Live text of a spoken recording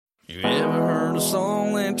You ever heard a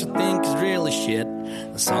song that you think is really shit?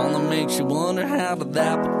 A song that makes you wonder how did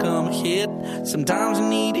that become a hit? Sometimes you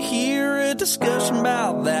need to hear a discussion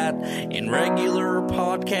about that in regular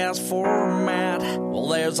podcast format. Well,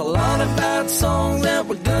 there's a lot of bad songs that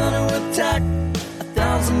we're gonna attack.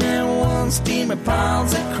 1,001 steaming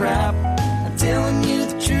piles of crap. I'm telling you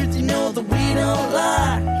the truth, you know that we don't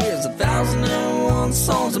lie. Here's 1,001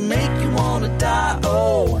 songs that make you wanna die.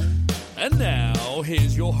 Oh. And now,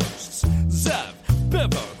 here's your hosts, Zav,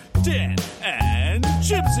 Bevo, Dan, and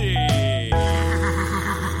Gypsy.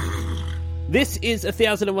 This is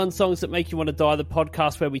 1,001 Songs That Make You Want to Die, the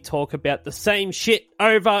podcast where we talk about the same shit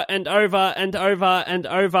over and over and over and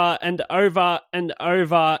over and over and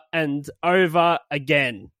over and over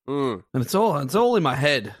again. And it's all in my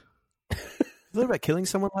head. Thought about killing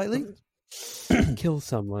someone lately? Kill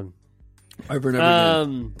someone. Over and over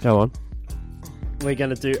again. Go on. We're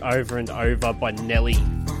going to do Over and Over by Nelly,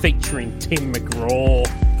 featuring Tim Mcgraw.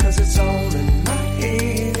 Cause it's all in my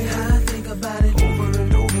head. I think about it over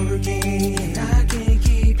and over again. I can't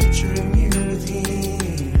keep picturing you with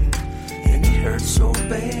him. And it hurts so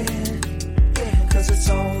bad. Yeah, cause it's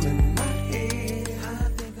all in my head. I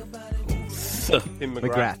think about it over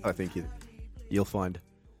Mcgraw, I think you'll find.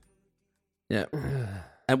 Yeah.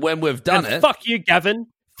 And when we've done it... Fuck you, Gavin.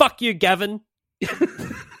 Fuck you, Gavin.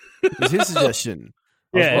 It was his suggestion.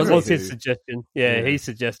 Yeah, it was his suggestion. Yeah, he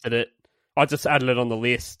suggested it. I just added it on the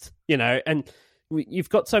list, and you've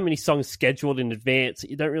got so many songs scheduled in advance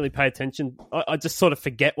that you don't really pay attention. I just sort of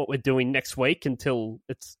forget what we're doing next week until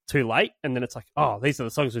it's too late, and then it's like, oh, these are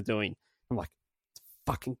the songs we're doing. I'm like, it's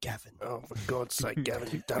fucking Gavin. Oh, for God's sake, Gavin,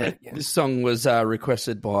 you've done it again. This song was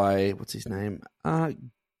requested by, what's his name?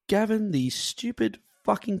 Gavin, the stupid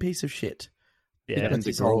fucking piece of shit. Yeah, that's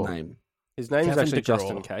his whole name. His name Gavin is actually DeGraw.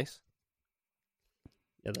 Justin Case.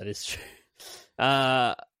 Yeah, that is true.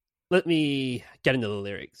 Let me get into the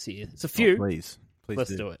lyrics here. It's a few. Oh, please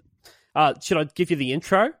Let's do it. Should I give you the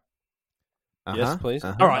intro? Yes, please.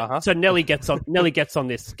 All right. So Nelly gets on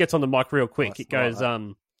this. Gets on the mic real quick. It goes,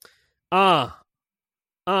 Sounds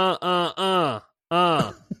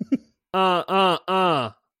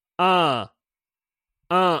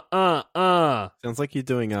like you're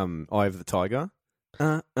doing Eye of the Tiger.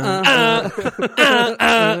 Cause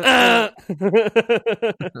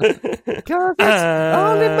it's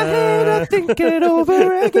all in my head, I think it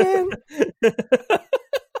over again.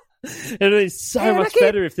 It is so much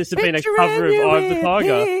better if this had been a cover of Eye of the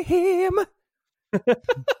Tiger.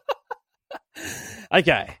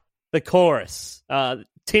 Okay, the chorus.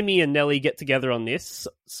 Timmy and Nelly get together on this.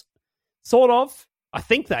 Sort of. I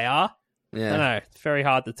think they are. Yeah. I don't know. It's very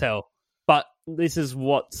hard to tell. But this is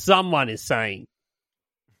what someone is saying.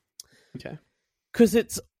 Okay. Because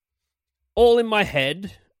it's all in my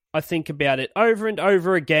head. I think about it over and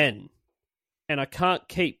over again. And I can't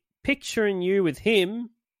keep picturing you with him.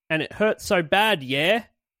 And it hurts so bad, yeah?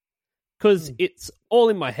 Because it's all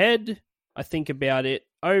in my head. I think about it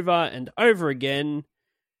over and over again.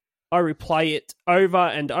 I replay it over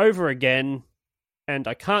and over again. And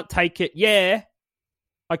I can't take it, yeah.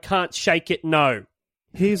 I can't shake it, no.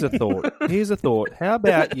 Here's a thought. How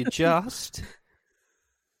about you just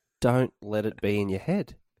don't let it be in your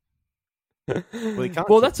head?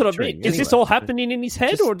 Well, that's what I mean. Is this all happening in his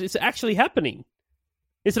head, or is it actually happening?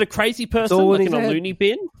 Is it a crazy person like in a loony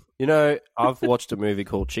bin? You know, I've watched a movie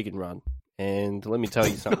called Chicken Run, and let me tell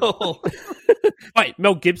you something. Wait,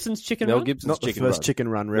 Mel Gibson's Chicken Run? Mel Gibson's Not the Chicken first Run. Chicken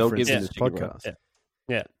Run Mel reference in Gibson's this Chicken Run. podcast.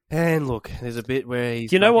 Yeah. And look, there's a bit where he's...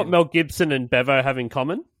 Do you know what Mel Gibson and Bevo have in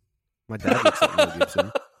common? My dad looks like Mel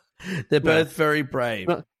Gibson. They're both very brave.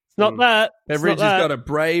 It's not that. Beveridge has got a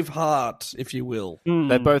brave heart, if you will.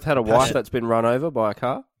 They both had a wife that's been run over by a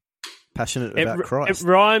car. Passionate about Christ. It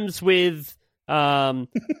rhymes with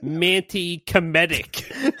manti-comedic.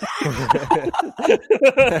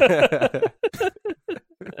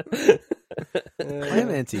 I am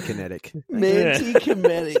anti-kinetic.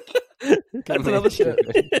 Manti-comedic. That's another show.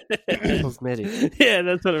 Cosmetic. Yeah,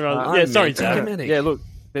 that's what it rhymes. Yeah, sorry, Jack. Yeah, look.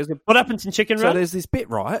 What happens in Chicken So Run? there's this bit,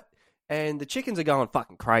 right? And the chickens are going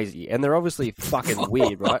fucking crazy. And they're obviously fucking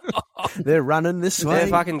weird, right? They're running this way. They're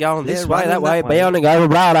fucking going this They're way, that way, running that way. bound and going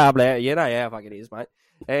blah, blah, blah. You know how fucking it is, mate.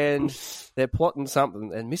 And they're plotting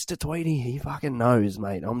something. And Mr. Tweedy, he fucking knows,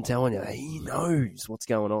 mate. I'm telling you, he knows what's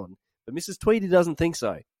going on. But Mrs. Tweedy doesn't think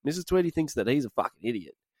so. Mrs. Tweedy thinks that he's a fucking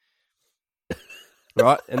idiot.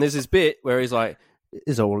 Right? And there's this bit where he's like,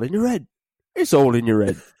 it's all in your head. It's all in your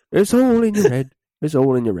head. It's all in your head. It's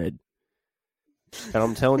all in your head. And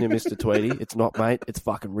I'm telling you, Mr. Tweedy, it's not, mate. It's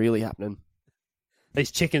fucking really happening.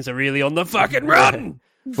 These chickens are really on the fucking run.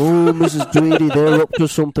 Oh, Mrs. Tweedy, they're up to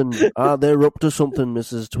something. They're up to something,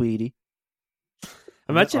 Mrs. Tweedy.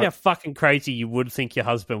 Imagine how fucking crazy you would think your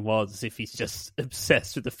husband was if he's just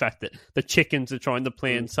obsessed with the fact that the chickens are trying to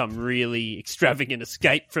plan some really extravagant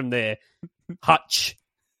escape from their hutch.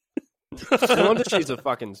 No wonder she's a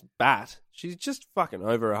fucking bat. She's just fucking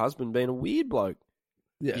over her husband being a weird bloke.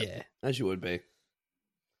 Yeah, as you would be.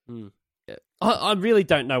 I really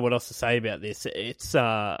don't know what else to say about this. It's,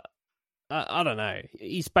 I don't know.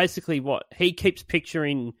 He's basically he keeps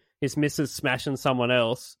picturing his missus smashing someone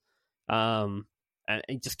else, and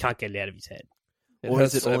he just can't get it out of his head. Or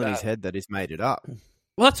is it all in his head that he's made it up?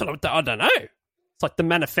 Well, that's what I don't know. It's like the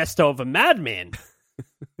manifesto of a madman.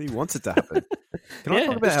 He wants it to happen. Can I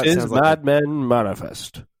talk about how it This sounds is like Madman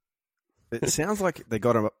Manifest. it sounds like they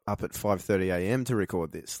got him up at 5:30 a.m. to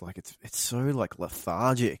record this. Like it's so like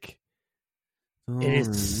lethargic. It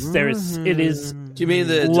is Do you mean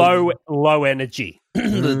the low energy.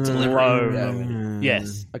 the delivery? Low.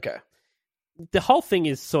 Yes. Okay. The whole thing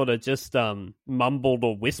is sort of just mumbled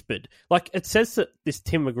or whispered. Like, it says that this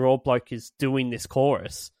Tim McGraw bloke is doing this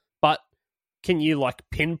chorus, but can you, like,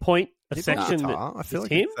 pinpoint a section guitar? that I feel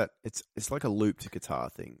is like him? it's like a looped guitar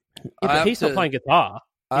thing. Yeah, but he's not playing guitar.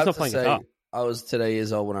 He's not playing guitar. I was today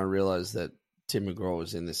years old when I realised that Tim McGraw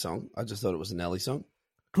was in this song. I just thought it was a Nelly song.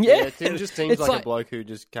 Yeah, Tim just seems it's like a bloke who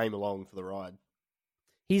just came along for the ride.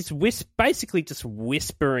 He's basically just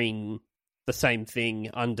whispering the same thing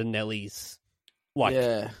under Nelly's,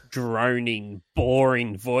 like, droning,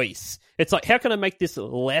 boring voice. It's like, how can I make this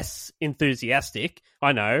less enthusiastic?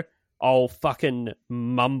 I know. I'll fucking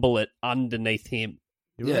mumble it underneath him.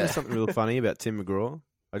 You know something real funny about Tim McGraw?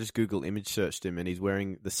 I just Google image searched him and he's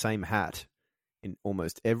wearing the same hat in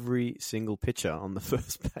almost every single picture on the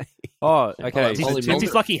first page. Oh, okay. It's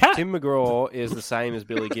his lucky hat. Tim McGraw is the same as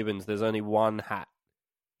Billy Gibbons. There's only one hat.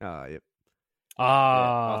 Yep. I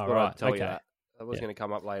thought Right. I'd tell you Okay. that. That was going to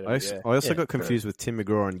come up later. I also got confused with Tim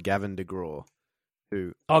McGraw and Gavin DeGraw,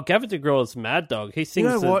 who... Oh, Gavin DeGraw's Mad Dog. He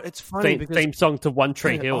sings It's funny theme song to One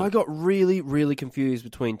Tree Hill. I got really, really confused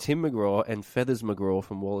between Tim McGraw and Feathers McGraw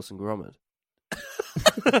from Wallace and Gromit.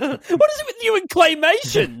 What is it with you and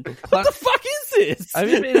claymation? What the fuck is this? Have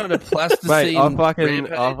you been on a plasticine? Mate,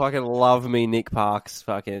 I fucking love me Nick Park's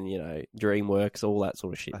fucking, DreamWorks, all that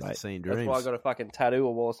sort of shit, mate. Plasticine That's Dreams. why I got a fucking tattoo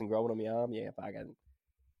of Wallace and Gromit on my arm. Yeah, fucking.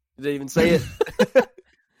 Did you even see it?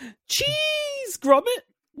 Cheese, Gromit.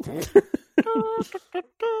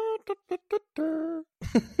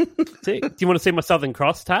 Do you want to see my Southern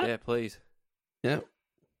Cross tat? Yeah, please. Yeah.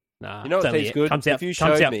 Nah, You know what it's only- tastes good? Comes out, If you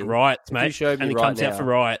comes showed out me- for riots, if mate. you showed me and it right comes out now, for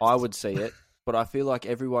riots. I would see it, but I feel like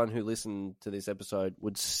everyone who listened to this episode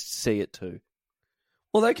would see it too.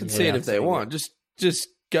 Well, they can see it if they seeing want. Just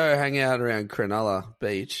go hang out around Cronulla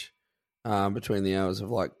Beach between the hours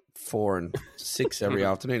of like 4 and 6 every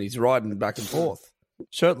afternoon. He's riding back and forth,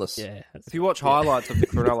 shirtless. Yeah. If you watch highlights of the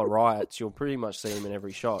Cronulla riots, you'll pretty much see him in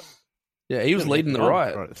every shot. Yeah, he was leading the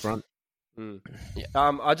riot. Right at the front.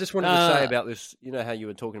 I just wanted to say about this. You know how you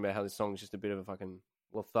were talking about how this song is just a bit of a fucking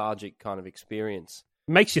lethargic kind of experience.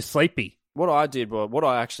 Makes you sleepy. What I did, what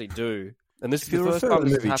I actually do, and this is If you the first refer to time the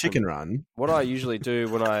this movie happened. Chicken Run, What I usually do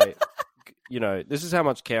when I, this is how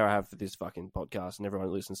much care I have for this fucking podcast, and everyone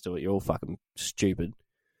who listens to it, you're all fucking stupid.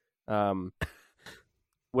 When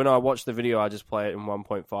I watch the video, I just play it in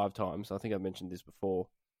 1.5 times. I think I mentioned this before,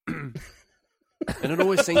 and it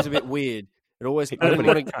always seems a bit weird. It always. I didn't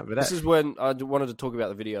want to, this is when I wanted to talk about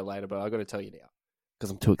the video later, but I got to tell you now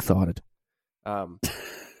because I'm too excited.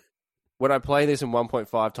 When I play this in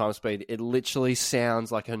 1.5 times speed, it literally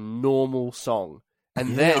sounds like a normal song.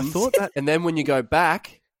 And then when you go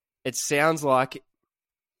back, it sounds like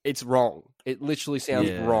it's wrong. It literally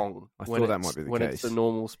sounds wrong. I thought that might be the when case. it's the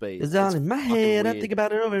normal speed. It's all in my head. I think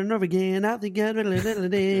about it over and over again. I think it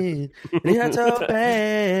hurts so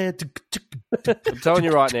bad. I'm telling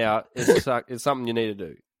you right now, it's something you need to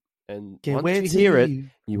do. And Can't once wait you to hear see it, you.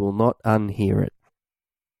 you will not unhear it.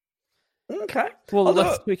 Okay. Well,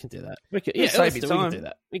 we can do that. We can do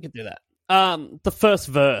that. We can do that. The first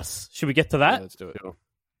verse. Should we get to that? Yeah, let's do it.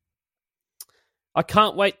 I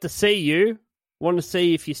can't wait to see you. Want to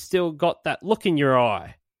see if you still got that look in your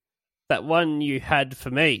eye. That one you had for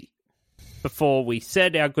me before we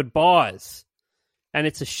said our goodbyes. And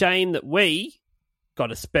it's a shame that we got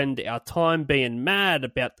to spend our time being mad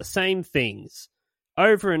about the same things.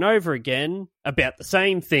 Over and over again about the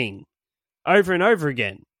same thing. Over and over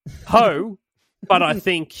again. Ho, but I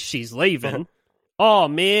think she's leaving. Oh,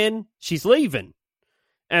 man, she's leaving.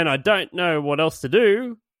 And I don't know what else to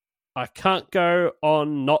do. I can't go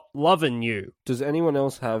on not loving you. Does anyone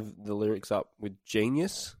else have the lyrics up with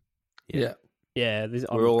Genius? Yeah. Yeah,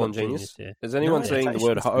 We're all on Genius. Yeah. Is anyone No, seeing the it's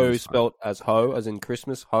word actually ho Genius, spelt as ho, as in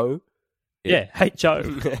Christmas ho? Yeah, H-O.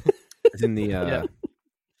 It's in the Yeah.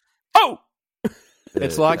 Oh!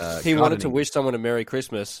 It's like he wanted to gardening. wish someone a Merry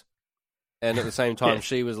Christmas, and at the same time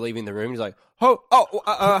she was leaving the room. He's like, hang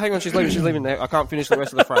on, she's leaving. I can't finish the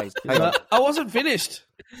rest of the phrase. Hang on. I wasn't finished.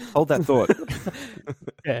 Hold that thought.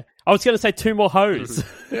 Yeah. I was going to say 2 more hoes.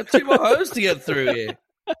 We got 2 more hoes to get through here.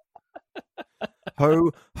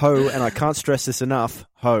 Ho, and I can't stress this enough.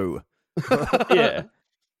 Ho. Yeah.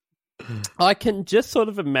 I can just sort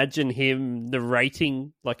of imagine him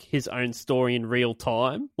narrating like his own story in real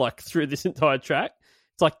time, like through this entire track.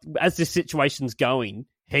 It's like as this situation's going,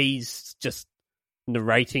 he's just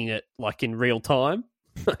narrating it like in real time.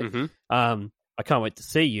 Mhm. I can't wait to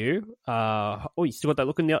see you. You still got that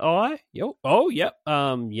look in the eye? Yo. Oh, yep.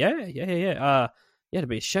 Yeah. It'd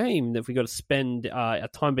be a shame if we got to spend our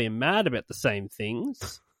time being mad about the same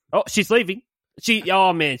things. Oh, she's leaving. She's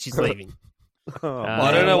leaving.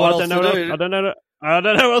 I don't know what else to do. I don't know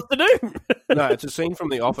what else to do. No, it's a scene from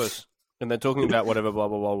The Office, and they're talking about whatever, blah,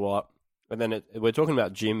 blah, blah, blah. And then we're talking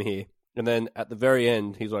about Jim here. And then at the very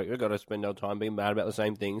end, he's like, we've got to spend our time being mad about the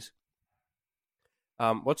same things.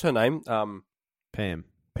 What's her name? Pam.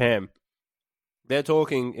 They're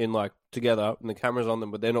talking in like together, and the camera's on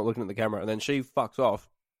them, but they're not looking at the camera. And then she fucks off.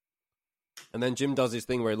 And then Jim does this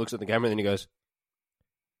thing where he looks at the camera, and then he goes,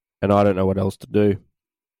 and I don't know what else to do.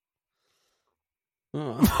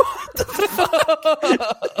 Oh.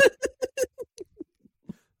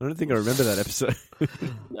 I don't think I remember that episode.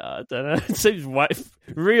 No, I don't know. It seems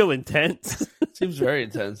real intense. Seems very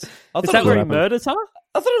intense. Is that where he murders her?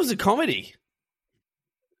 I thought it was a comedy.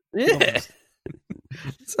 Yeah.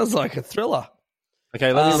 Sounds like a thriller.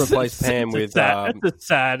 Okay, let me replace Pam with That's as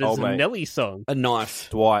sad as old a mate. Nelly song. A knife.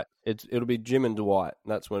 Dwight. It'll be Jim and Dwight.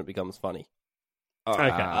 That's when it becomes funny. Okay.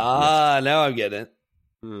 Now I get it.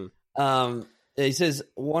 Mm. He says,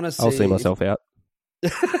 "Want to see?" I'll see myself out.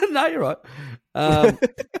 No, you're right.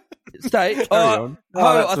 Stay. on.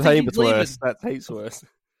 I That's think heaps he's leaving. worse. That's heaps worse.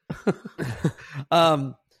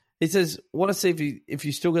 He says, "Want to see if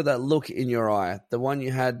you still got that look in your eye, the one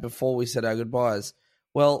you had before we said our goodbyes."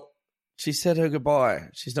 Well, she said her goodbye.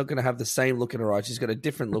 She's not going to have the same look in her eye. She's got a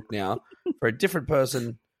different look now for a different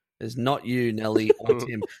person. It's not you, Nelly, or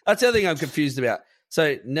Tim. That's the other thing I'm confused about.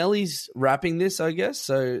 So Nelly's rapping this, I guess.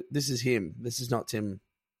 So this is him. This is not Tim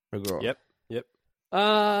McGraw. Yep.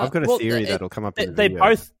 I've got a theory that'll come up in the They're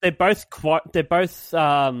video. both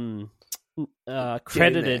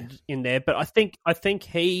credited in there, but I think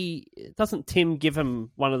doesn't Tim give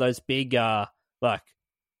him one of those big like,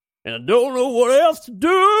 and I don't know what else to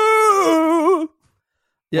do.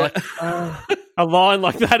 Yeah. Like, a line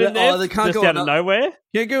like that in there, they can't just go out of nowhere.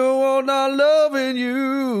 Can't go on not loving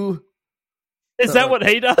you. Is that what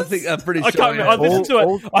he does? I'm pretty I sure. can't. I listened to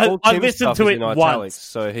it. I Tim's listened stuff to is it in italics, once.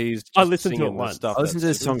 so he's just I listened to singing it the once. stuff I listened to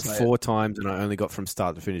that's this song written. 4 times, and I only got from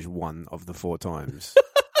start to finish 1 of the 4 times.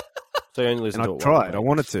 So you only listen And to I it tried. once. I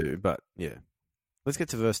wanted to, but yeah. Let's get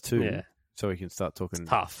to verse 2 Yeah. so we can start talking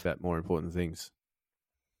Tough. about more important things.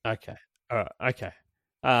 Okay. All right. Okay.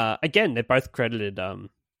 Again, they're both credited on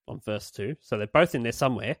verse 2, so they're both in there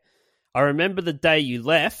somewhere. I remember the day you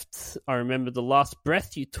left. I remember the last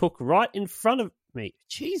breath you took right in front of me.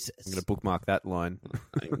 Jesus. I'm going to bookmark that line.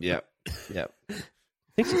 Yep. I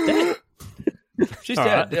think she's dead. She's All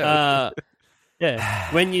dead. right. Yeah.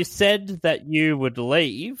 Yeah. When you said that you would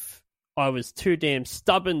leave, I was too damn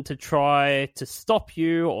stubborn to try to stop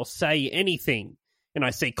you or say anything. And I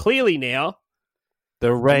see clearly now.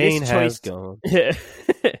 The rain this has choice- gone. Yeah.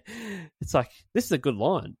 It's like, this is a good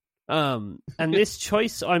line. And this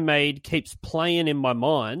choice I made keeps playing in my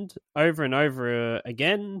mind over and over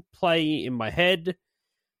again, play in my head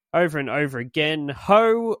over and over again.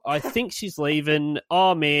 Ho, I think she's leaving.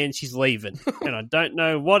 Oh man, she's leaving. And I don't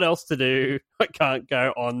know what else to do. I can't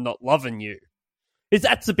go on not loving you.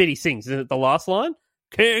 That's the bit he sings, isn't it? The last line?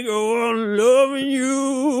 Can't go on loving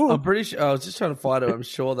you. I'm pretty sure. I was just trying to find it. I'm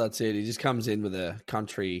sure that's it. He just comes in with a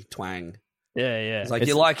country twang. Yeah. It's like,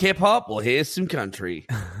 you like hip hop? Well, here's some country.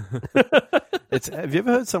 Have you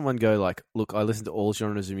ever heard someone go like, look, I listen to all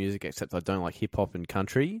genres of music except I don't like hip hop and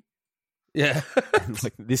country? Yeah. And,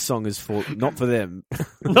 like, this song is not for them.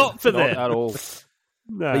 Not for Not them. at all.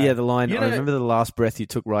 No. But yeah, the line, You I know- remember the last breath you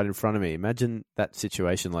took right in front of me. Imagine that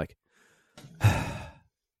situation like, oh,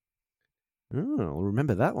 I'll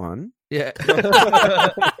remember that one. Yeah.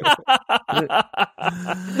 I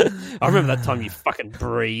remember that time you fucking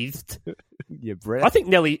breathed. Your breath. I think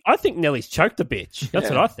Nelly's choked a bitch. That's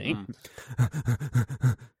what I think.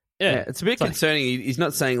 Yeah, it's a bit concerning. He's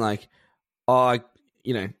not saying like, oh,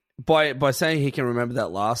 by saying he can remember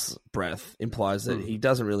that last breath implies that he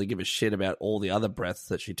doesn't really give a shit about all the other breaths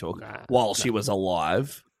that she took while she was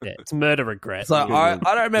alive. Yeah, it's murder regret. So I don't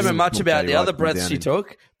remember This is much about the right other from breaths down she in.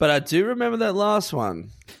 took, but I do remember that last one.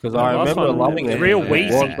 Because I last remember one, loving it. real It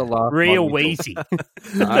wheezy. was the last Real one we took. wheezy.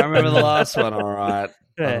 I remember the last one, all right.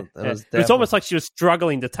 Yeah, It it was almost like she was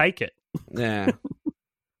struggling to take it. Yeah.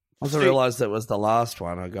 Once I realised it was the last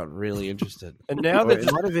one, I got really interested. And now Or that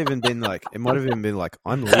it might have even been like,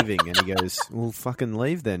 I'm leaving, and he goes, "Well, fucking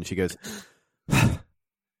leave then." She goes, and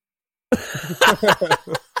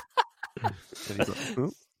he's like,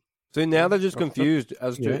 "Oh." so now they're just confused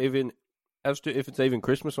as to if it's even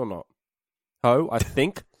Christmas or not. Ho, I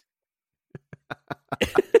think.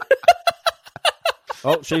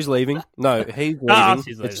 Oh, she's leaving. No, he's leaving.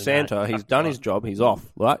 She's It's leaving. Santa. No, He's done his job. He's off.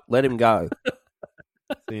 Right? Let him go.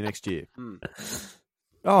 See you next year.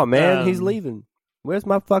 Oh, man, he's leaving. Where's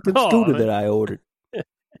my fucking scooter that I ordered?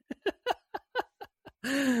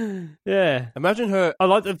 Yeah. Imagine her. I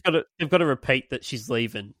like they've got to repeat that she's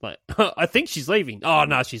leaving. Like, I think she's leaving. Oh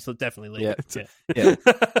no, she's definitely leaving. Yeah. Yeah.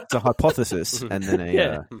 It's a hypothesis, and then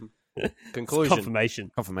a Conclusion.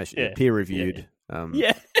 Confirmation. confirmation, Yeah. peer reviewed.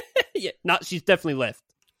 Yeah. Yeah. No, she's definitely left.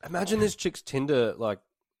 Imagine this chick's Tinder, like,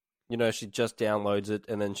 she just downloads it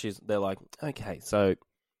and then they're like, okay, so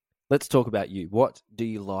let's talk about you. What do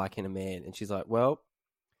you like in a man? And she's like, well,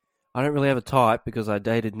 I don't really have a type because I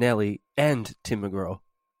dated Nelly and Tim Mcgraw,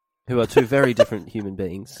 who are two very different human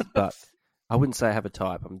beings, but I wouldn't say I have a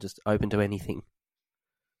type. I'm just open to anything.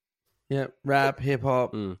 Yeah, rap, hip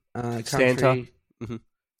hop, country. Santa.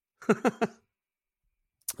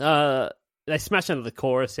 They smash under the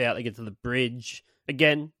chorus out. They get to the bridge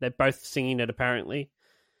again. They're both singing it. Apparently,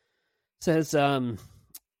 says, "Now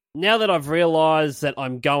that I've realised that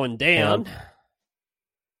I'm going down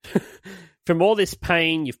from all this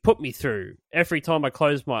pain you've put me through, every time I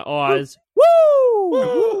close my eyes,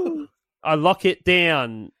 woo, I lock it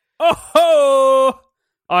down. Oh,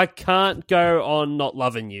 I can't go on not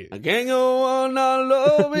loving you. I can't go on not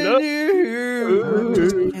loving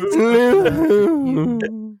you.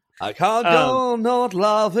 I can't go on not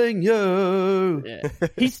loving you. Yeah.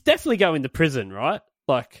 He's definitely going to prison, right?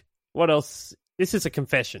 Like, what else? This is a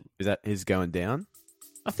confession. Is that his going down?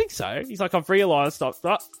 I think so. He's like, I've realised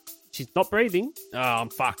she's not breathing. Oh,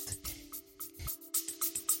 I'm fucked.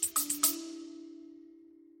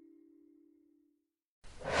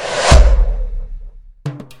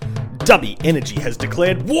 Dubby Energy has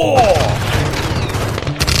declared war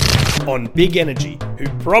on Big Energy, who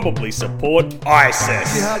probably support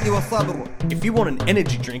ISIS. If you want an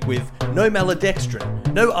energy drink with no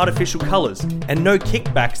maltodextrin, no artificial colours, and no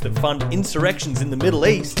kickbacks that fund insurrections in the Middle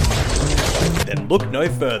East, then look no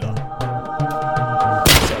further.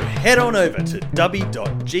 So head on over to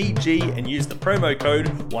dubby.gg and use the promo code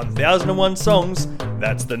 1001songs,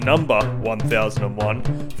 that's the number 1001,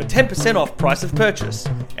 for 10% off price of purchase.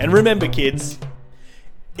 And remember, kids,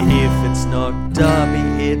 if it's not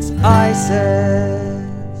Dubby, it's ISIS.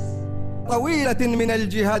 طويلة من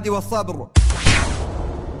الجهاد والصبر.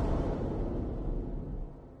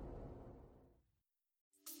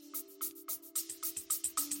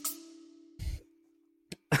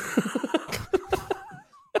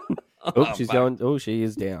 Oh, she's going. Oh, she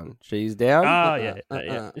is down. She's down. Oh,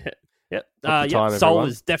 yeah. Yep. What's the time, Soul everyone?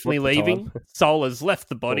 is definitely What's the leaving. time? Soul has left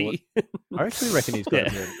the body. I actually reckon he's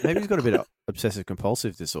got Yeah. maybe he's got a bit of obsessive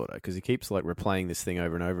compulsive disorder because he keeps like replaying this thing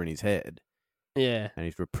over and over in his head, Yeah. and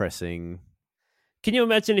he's repressing. Can you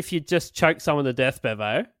imagine if you just choked someone to death,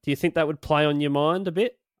 Bevo? Do you think that would play on your mind a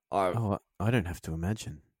bit? Oh, I don't have to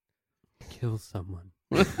imagine. Kill someone.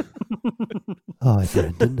 Hi,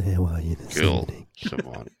 Brendan. How are you this Kill evening?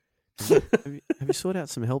 someone. Have you sought out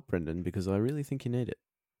some help, Brendan? Because I really think you need it.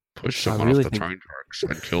 Push someone really off the think- train tracks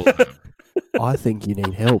and kill them. I think you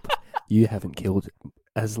need help. You haven't killed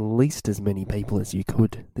as least as many people as you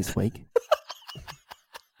could this week.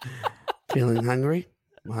 Feeling hungry?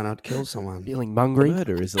 Why not kill someone? Feeling hungry?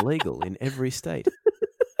 Murder is illegal in every state.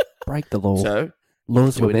 Break the law. So,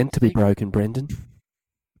 Laws do were it meant to be anyway. broken, Brendan.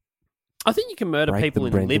 I think you can murder Break people them,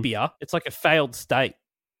 in Brendan. Libya. It's like a failed state.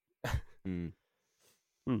 Mm.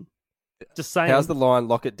 Just saying. How's the line?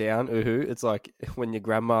 Lock it down. Ooh, it's like when your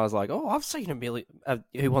grandma's like, "Oh, I've seen a million.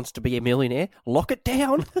 Who wants to be a millionaire? Lock it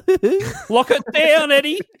down. Lock it down,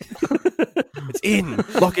 Eddie. It's in.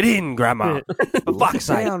 Lock it in, Grandma. For fuck's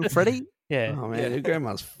sake. Down, Freddie. Yeah. oh man, your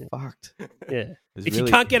grandma's fucked. Yeah. It's If you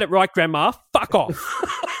really- can't get it right, Grandma, fuck off.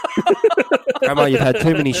 Grandma, you've had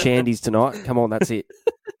too many shandies tonight. Come on, that's it.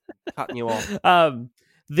 Cutting you off.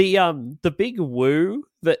 The big woo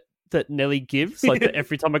that that Nelly gives, like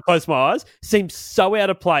every time I close my eyes, seems so out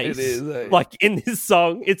of place. It is, eh? Like in this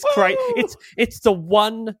song, it's great. It's the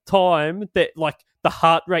one time that like the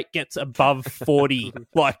heart rate gets above 40.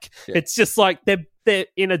 Like it's just like they're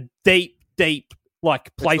in a deep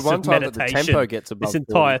like place one of time that the meditation. tempo gets above this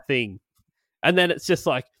entire thing, and then it's just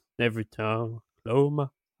like every time I close my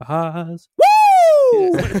eyes. Woo!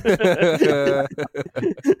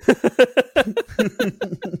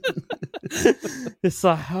 It's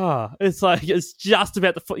like it's just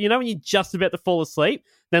about to you know when you're just about to fall asleep,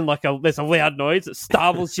 then like there's a loud noise that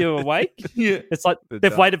startles you awake. Yeah. It's like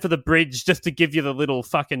they've waited for the bridge just to give you the little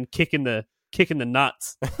fucking kick in the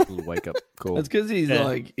nuts. Little wake up call. It's because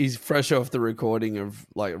he's fresh off the recording of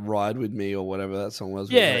like "Ride with Me" or whatever that song was.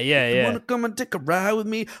 Yeah, like, yeah, "You yeah. Want to come and take a ride with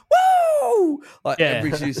me? Woo! Like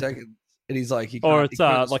every 2 seconds, and he's like, or it's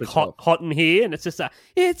like hot in here, and it's just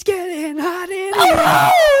it's getting hot in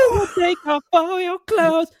here. Take off all your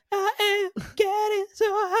clothes. I am getting so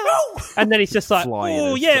hot. And then he's just like,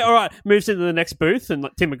 oh yeah, all right. Moves into the next booth, and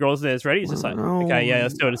like Tim McGraw's there, is ready. He's just like, okay, yeah,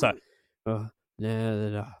 let's do it. It's like,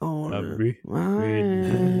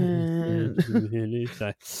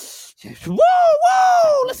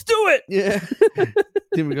 whoa, let's do it. Yeah.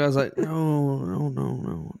 Tim McGraw's like, no,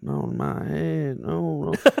 my head,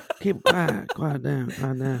 no. Keep quiet down.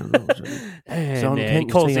 No, Son,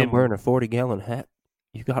 can't you see I'm wearing a 40-gallon hat?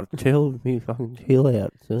 You got to tell me fucking chill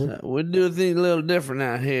out, son. we do things a little different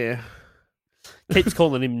out here. Keeps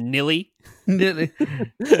calling him Nelly. Nelly,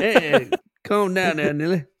 hey, calm down there,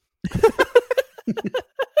 Nelly.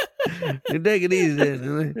 You take it easy there,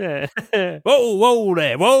 Nelly. Yeah. Whoa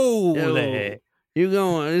there. You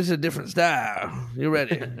going? This is a different style. You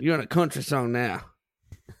ready? You're on a country song now.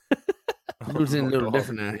 Do something a little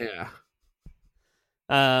different out here.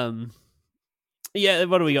 Yeah.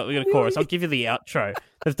 What do we got? We got a chorus. I'll give you the outro.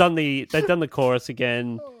 They've done the chorus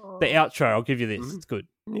again. The outro. I'll give you this. It's good.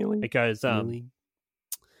 It goes. Who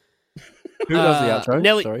does the outro?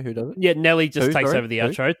 Nelly. Sorry, who does it? Yeah, Nelly just Who? takes Sorry? over the Who?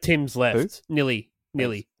 outro. Tim's left. Nelly.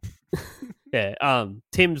 Yeah.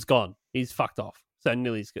 Tim's gone. He's fucked off. So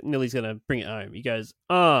Nelly's gonna bring it home. He goes,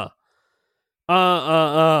 over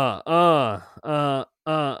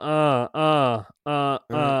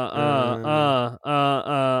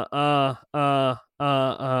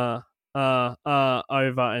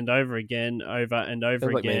and over again, over and over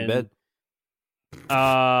Sounds like me in again. bed.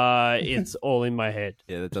 It's all in my head.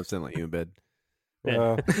 Yeah, that does sound like you in bed.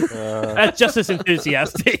 That's just as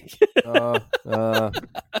enthusiastic. It's all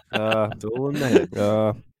in the head.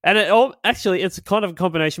 And it's a kind of a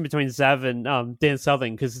combination between Zav and Dan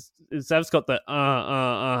Southern, because Zav's got the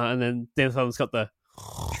and then Dan Southern's got the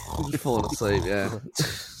You're falling asleep, yeah.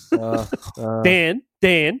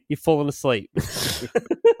 Dan, you're falling asleep.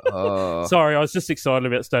 Sorry, I was just excited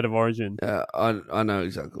about State of Origin. Yeah, I know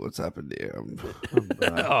exactly what's happened here. I'm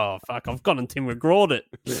Oh fuck! I've gone and Tim McGraw'd it.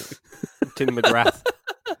 Tim McGrath.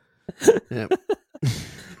 Yeah.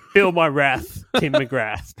 Feel my wrath, Tim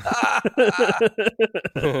McGrath.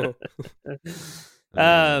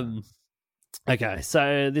 Okay,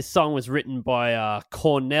 so this song was written by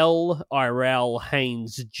Cornell Irel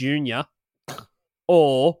Haynes Jr.,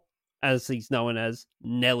 or as he's known as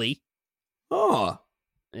Nelly. Oh.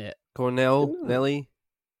 Yeah. Cornell, Nelly.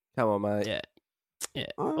 Come on, mate. Yeah.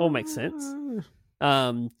 All makes sense.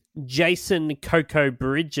 Jason Coco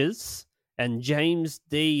Bridges and James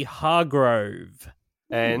D. Hargrove.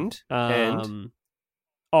 And Samuel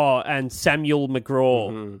McGraw.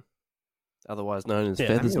 Mm-hmm. Otherwise known as Yeah,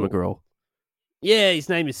 Feathers Samuel. McGraw. Yeah, his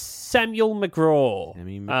name is Samuel McGraw.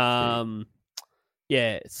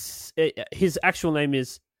 His actual name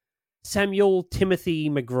is Samuel Timothy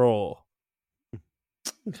McGraw.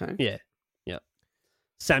 Okay. Yeah.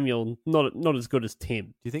 Samuel, not as good as Tim.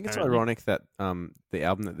 Do you think it's apparently. ironic that the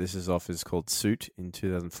album that this is off is called Suit in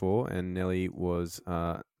 2004, and Nelly was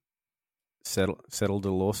settled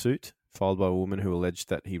a lawsuit filed by a woman who alleged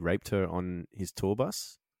that he raped her on his tour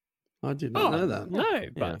bus? I did not know that. No, I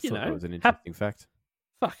but you thought know, that was an interesting fact.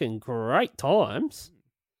 fucking great times.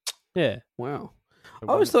 Yeah. Wow.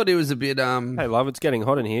 I always thought he was a bit Hey, love, it's getting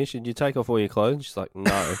hot in here. Should you take off all your clothes? She's like,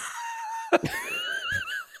 no.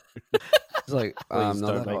 It's like Please not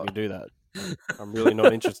don't that make hot. me do that. I'm really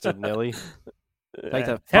not interested, Nelly. Take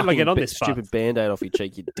that How did I get fucking on this stupid bus? Band-Aid off your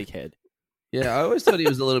cheek, you dickhead. Yeah, I always thought he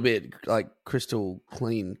was a little bit like crystal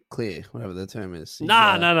clear, whatever the term is. He's,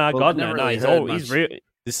 No, God, never no. really He's heard he's much. real.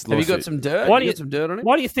 This Have you got lawsuit- some dirt? Why Why do you you- got some dirt on him?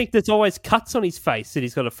 Why do you think there's always cuts on his face that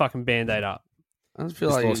he's got a fucking Band-Aid up? I just feel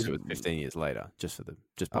This like he's... lawsuit was 15 years later, just for the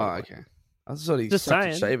Oh, okay. I just thought he Just sucked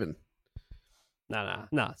at saying. shaving.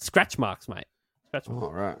 No. Scratch marks, mate. That's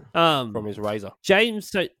All right. from his razor. James.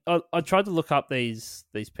 So I tried to look up these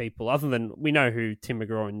people. Other than we know who Tim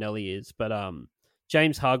McGraw and Nelly is, but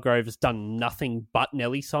James Hargrove has done nothing but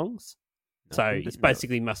Nelly songs. So it's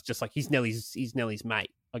basically must just like he's Nelly's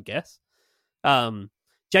mate, I guess.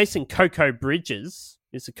 Jason Coco Bridges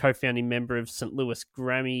is a co-founding member of St. Louis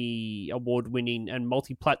Grammy award-winning and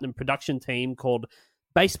multi-platinum production team called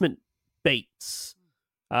Basement Beats.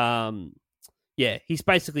 He's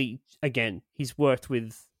basically, again, he's worked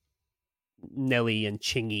with Nelly and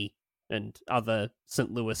Chingy and other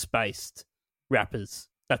St. Louis-based rappers.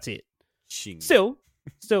 That's it. Chingy. Still,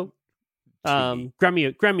 Chingy.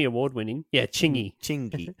 Grammy award-winning. Yeah, Chingy.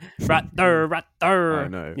 Chingy. Ratter. I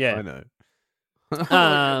know. Yeah. I know.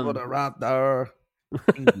 What a right there.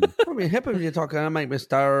 I mean, hip when you're talking, I make me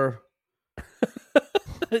stir.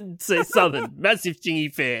 Say Southern, massive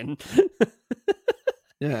Chingy fan.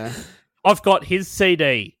 Yeah. I've got his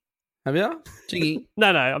CD. Have you? Chingy.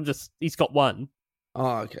 No, he's got one.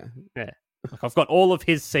 Oh, okay. Yeah. Like I've got all of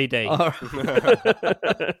his CD. All right.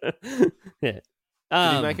 Yeah.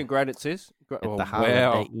 Did he make a great assist? The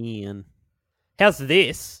Holiday Inn. How's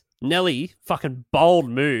this? Nelly, fucking bold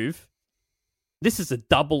move. This is a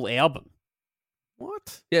double album.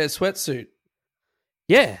 What? Yeah, sweatsuit.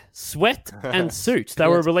 Yeah, Sweat and Suit. They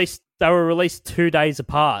were released 2 days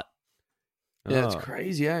apart. Yeah, it's Oh.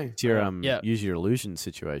 crazy, eh? It's your Yeah. use your illusion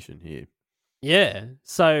situation here. Yeah.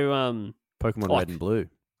 So Pokemon Like- Red and Blue.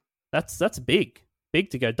 that's big. Big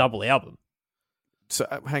to go double album. So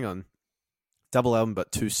hang on, double album,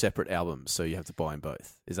 but 2 separate albums. So you have to buy them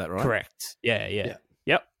both. Is that right? Correct. Yeah.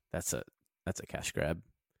 Yep. That's a cash grab.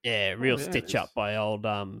 Yeah, real yeah, it stitch is. up by old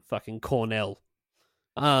fucking Cornell.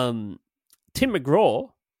 Tim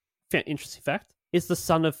McGraw, interesting fact, is the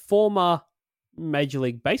son of former Major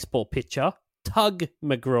League Baseball pitcher Tug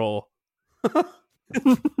McGraw.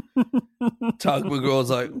 Tug McGraw's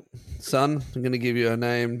like, son, I'm going to give you a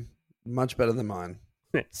name much better than mine.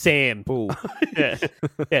 Sam. Bull. Yeah.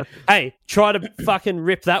 Yeah. Hey, try to fucking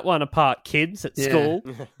rip that one apart, kids, at Yeah. school.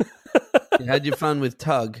 You had your fun with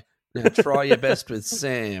Tug. Now try your best with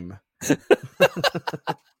Sam.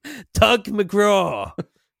 Tug McGraw.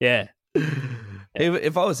 Yeah.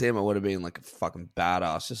 If I was him, I would have been like a fucking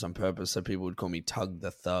badass just on purpose so people would call me Tug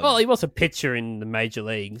the Thug. Well, he was a pitcher in the major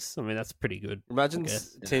leagues. I mean, that's pretty good. Imagine I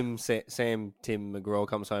guess. Tim McGraw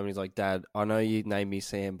comes home and he's like, Dad, I know you named me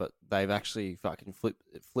Sam, but they've actually fucking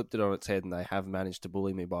flipped it on its head and they have managed to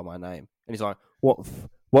bully me by my name. And he's like,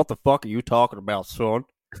 what the fuck are you talking about, son?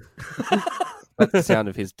 That's the sound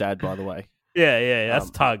of his dad, by the way. Yeah, that's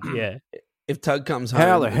Tug, yeah. If Tug comes home...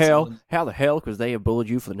 How the and hell? someone- How the hell? Because they have bullied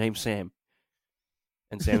you for the name Sam.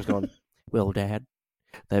 And Sam's gone, well, Dad,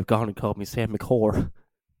 they've gone and called me Sam McClure.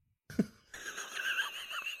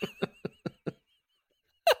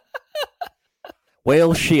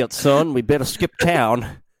 Well, shit, son, we better skip town.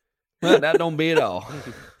 Well, that don't be it all.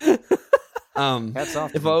 Hats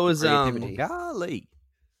off If to I was... creativity. Golly.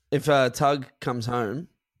 If Tug comes home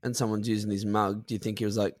and someone's using his mug, do you think he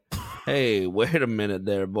was like, hey, wait a minute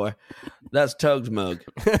there, boy. That's Tug's mug.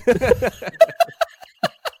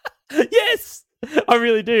 Yes! I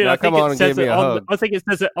really do. Now, I think come on it and says give me it a on hug. I think it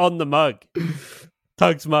says it on the mug.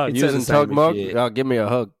 Tug's mug. It says Using the same Tug if mug? you- Oh, give me a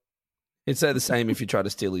hug. He'd say the same if you try to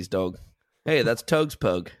steal his dog. Hey, that's Tug's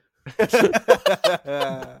pug. Jeffrey,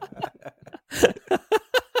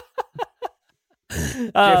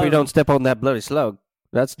 don't step on that bloody slug.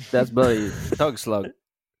 That's bloody Tug slug.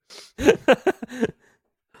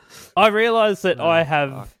 I realise that I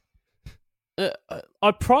have...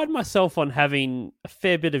 I pride myself on having a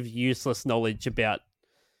fair bit of useless knowledge about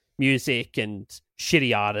music and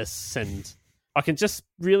shitty artists, and I can just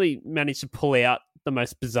really manage to pull out the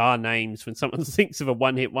most bizarre names when someone thinks of a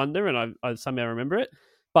one-hit wonder, and I somehow remember it.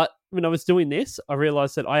 But when I was doing this, I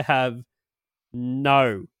realised that I have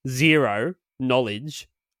zero knowledge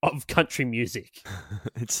of country music.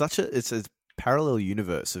 It's a parallel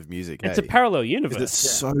universe of music. It's hey? a parallel 'Cause universe. it's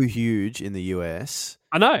so huge in the US.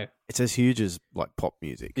 I know. It's as huge as like pop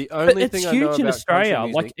music. The But only it's thing I know huge in about Australia.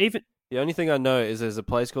 country Like, music- even... the only thing I know is there's a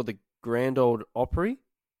place called the Grand Old Opry.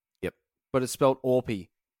 Yep. But it's spelled Orpy.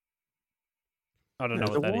 I don't know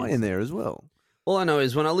There's what a that Y is. in there as well. All I know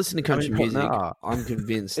is when I listen to country I mean, music, nah. I'm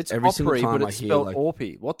convinced It's every single Opry, time but I it's hear spelled like,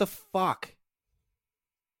 Orpy. What the fuck?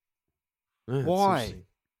 Yeah, it's Why? interesting.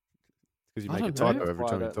 Because you I make a don't know. typo every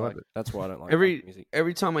time you type it. That's why I don't like country music.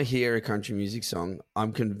 Every time I hear a country music song,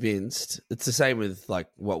 I'm convinced it's the same with like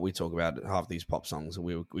what we talk about. Half these pop songs,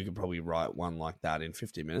 we could probably write one like that in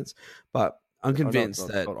 50 minutes. But I'm convinced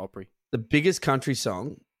It's that not Opry. the biggest country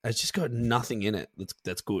song has just got nothing in it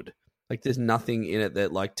that's good. Like there's nothing in it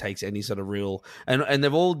that like takes any sort of real and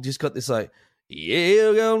they've all just got this like,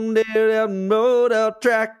 Yeah, going down the road, out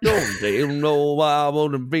track, don't tell no I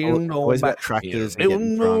want to be no Always about back. tractors Yeah,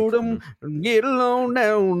 and getting drunk. get along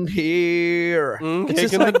down here. It's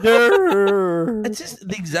just Kicking like the dirt. it's just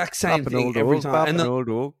the exact same thing every time. And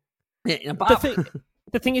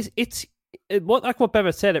The thing is, it's what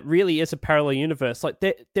Bevo said. It really is a parallel universe. Like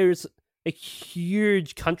there's a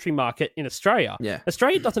huge country market in Australia. Yeah.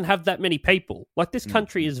 Australia doesn't have that many people. Like this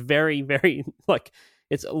country is very, very like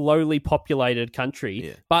it's a lowly populated country.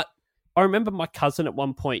 Yeah. But I remember my cousin at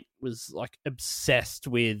one point was like obsessed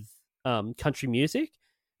with country music,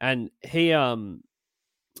 and he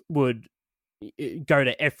would go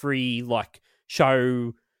to every like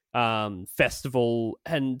show, festival,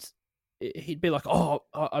 and he'd be like, "Oh,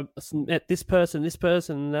 I met this person.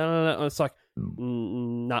 No. And it's like,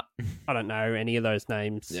 nah, I don't know any of those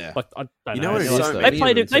names. Yeah. Like, I don't You know. know what it is, So though? They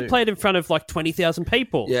many of them too. played in front of like 20,000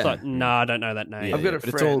 people. Yeah. It's like, nah, I don't know that name. I've got a but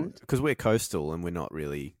it's all friend- because we're coastal and we're not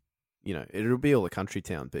really, it'll be all the country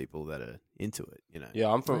town people that are into it. Yeah, I'm Yeah,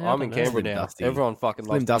 I I'm in don't know. Canberra Slim now. Dusty. Everyone fucking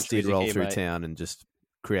loves Slim Dusty country would roll music through here, mate. town and just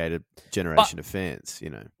create a generation of fans.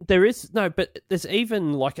 There is no, but there's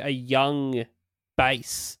even like a young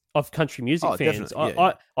base of country music Oh, fans. definitely,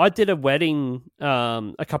 yeah, I did a wedding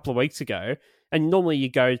a couple of weeks ago, and normally you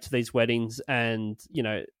go to these weddings and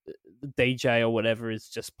the DJ or whatever is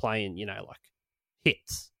just playing like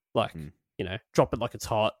hits, like drop it like it's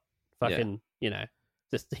hot, fucking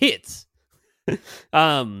just hits.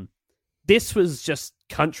 This was just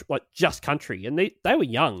country, and they were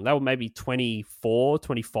young. They were maybe 24,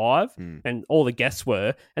 25, and all the guests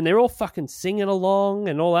were, and they're all fucking singing along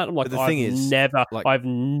and all that. I'm like, But the thing is, I've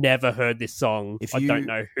never heard this song. If I you- don't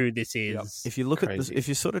know who this is. If you look at Crazy. if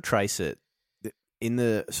you sort of trace it in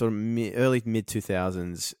the sort of early mid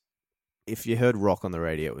 2000s, if you heard rock on the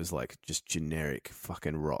radio, it was like just generic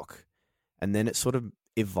fucking rock, and then it sort of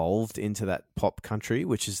evolved into that pop country,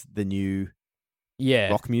 which is the new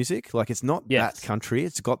rock music. Like it's not that country.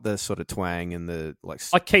 It's got the sort of twang and the like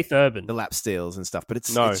Keith Urban, the lap steels and stuff. But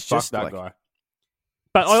it's No, it's fuck just that like, guy.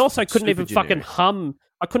 But I also couldn't super even fucking generic. hum.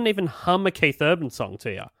 I couldn't even hum a Keith Urban song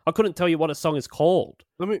to you. I couldn't tell you what a song is called.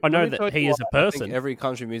 I know that tell he you is why a I think person. every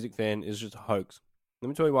country music fan is just a hoax. Let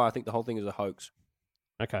me tell you why I think the whole thing is a hoax.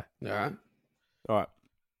 Okay. All right. All right.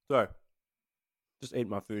 So, just eat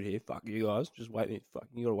my food here. Fuck you guys. Just wait. Fuck,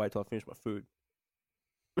 you gotta wait till I finish my food.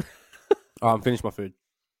 I'm finished my food.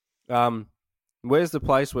 Where's the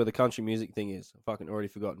place where the country music thing is? I've fucking already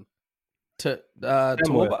forgotten.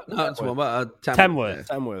 Toowoomba? No, Toowoomba. Tamworth.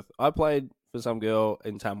 Tamworth. I played for some girl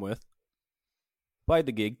in Tamworth. Played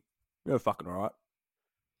the gig. No fucking alright.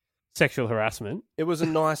 Sexual harassment. It was a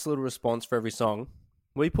nice little response for every song.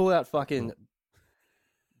 We pull out fucking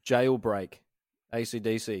Jailbreak,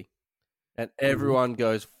 AC/DC, and everyone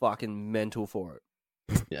goes fucking mental for it.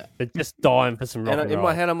 They're just dying for some rock And and in roll.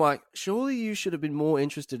 my head, I'm like, surely you should have been more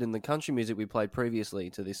interested in the country music we played previously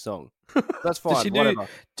to this song. That's fine, Did she do whatever.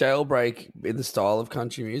 Jailbreak in the style of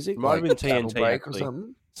country music? Might have been TNT, Jailbreak or actually.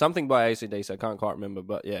 something? Something by AC/DC, I can't quite remember,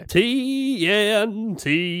 but yeah. TNT.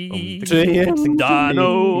 TNT.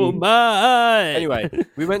 Dynamite. Anyway,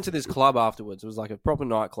 we went to this club afterwards. It was like a proper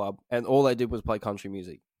nightclub, and all they did was play country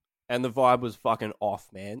music. And the vibe was fucking off,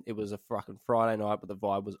 man. It was a fucking Friday night, but the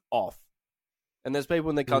vibe was off. And there's people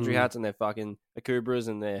in their country hats and their fucking Akubras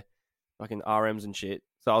and their fucking RMs and shit.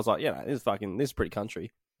 So I was like, this is pretty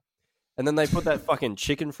country. And then they put that fucking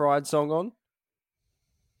chicken fried song on.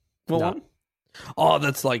 What one? Oh,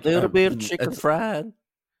 that's like Little bit of chicken fried.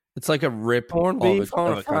 It's like a rip Corned of beef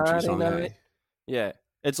on of a country Friday song. night. eh? Yeah.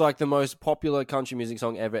 It's like the most popular country music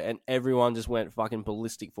song ever, and everyone just went fucking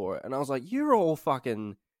ballistic for it. And I was like, you don't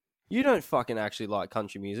fucking actually like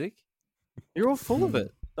country music. You're all full of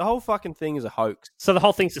it. The whole fucking thing is a hoax. So the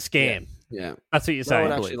whole thing's a scam. Yeah. That's what you're No saying.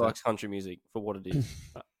 one actually likes country music for what it is.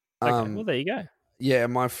 Okay, well, there you go. Yeah,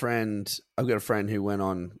 I've got a friend who went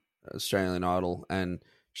on Australian Idol, and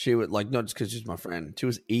she would like not just because she's my friend. She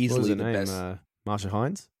was What was easily her the name? best. Marsha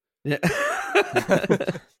Hines. Yeah.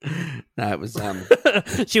 No, it was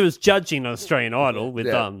She was judging on Australian Idol with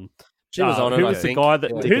Yeah. She was on it, who I was the think. guy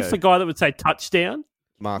that Yeah. who's the guy that would say touchdown?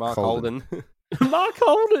 Mark Holden. Mark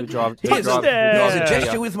Holden. Here's Touchdown. a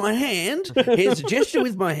gesture with my hand. Here's a gesture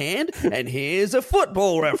with my hand, and here's a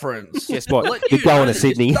football reference. Guess what? Let You're you going know to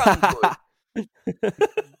that you're Sydney. done good.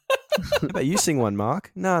 How about you sing one,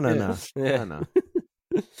 Mark? No. Yeah.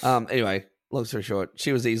 Anyway, long story short,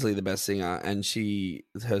 she was easily the best singer, and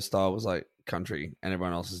her style was like country, and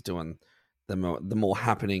everyone else is doing the more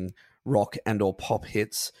happening rock and or pop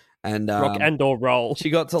hits. And Rock and or roll.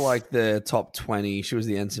 she got to like the top 20. She was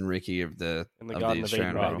the Ensign Ricky of the In the of Garden the of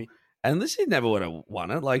Australian Eden, Idol. baby. And she never would have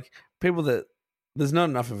won it. Like people that there's not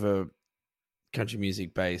enough of a country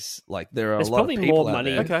music base. Like there are There's a lot of probably people more out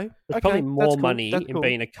money. there. Okay. There's probably more that's cool. money That's in cool.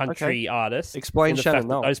 being a country artist. Explain in the Shannon fact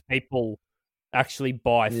that Knoll. those people actually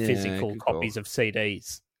buy Yeah, physical good call. copies of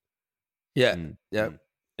CDs. Yeah, Mm, yeah, mm.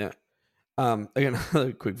 yeah. Again,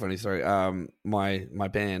 another quick funny story. My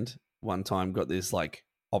band one time got this like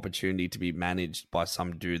opportunity to be managed by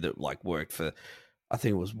some dude that like worked for, I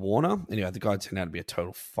think it was Warner. Anyway, the guy turned out to be a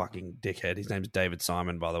total fucking dickhead. His name's David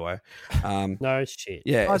Simon, by the way. No shit.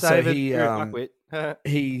 Yeah, Hi, so David. he You're a fuckwit.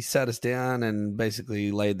 he sat us down and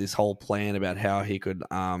basically laid this whole plan about how he could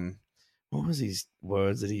what was his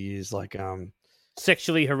words that he used, like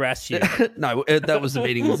Sexually harass you. no, that was the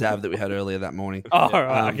meeting with Zav that we had earlier that morning. Oh,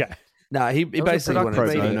 right, okay. No, he was a basically wanted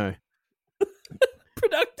productive to meeting. No.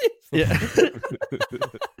 Productive. yeah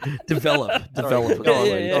develop Sorry. what Yeah,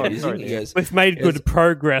 he's yeah, using. sorry. He goes, We've made good Yes.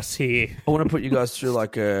 progress here. I want to put you guys through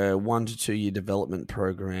like a 1 to 2 year development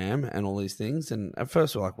program and all these things. And at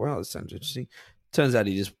first we're like, wow, this sounds interesting. Turns out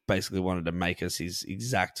he just basically wanted to make us his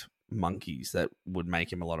exact monkeys that would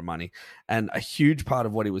make him a lot of money. And a huge part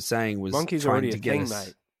of what he was saying was Monkeys trying already to a get thing, us.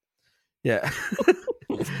 mate. Yeah.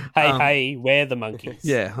 Hey, Um, hey, we're the monkeys.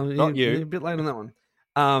 Yeah, Not you. you're a bit late on that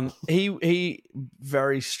one. He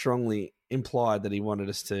very strongly implied that he wanted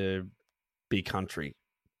us to be country,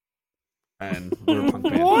 and we're a punk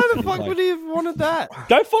band. Why And the he's fuck like- would he have wanted that?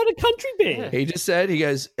 Go find a country band. He just said, he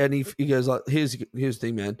goes like, here's the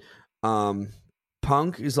thing, man.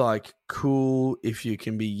 Punk is like cool if you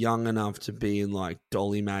can be young enough to be in like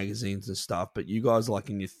Dolly magazines and stuff, but you guys are like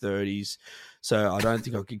in your 30s, so I don't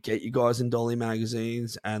think I could get you guys in Dolly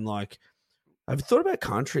magazines. And like, I've thought about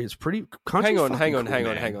country. It's pretty. Hang on. Hang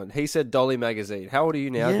on. He said Dolly magazine. How old are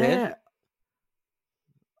you now, Yeah, Dan?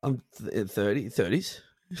 I'm 30s.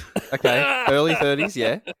 Okay, early 30s.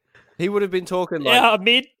 Yeah, he would have been talking like Yeah,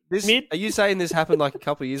 mid. this. mid. Are you saying this happened like a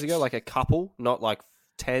couple of years ago, like a couple, not like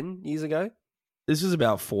 10 years ago? This was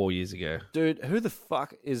about 4 years ago. Dude, who the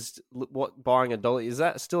fuck is buying a Dolly? Is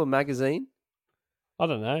that still a magazine? I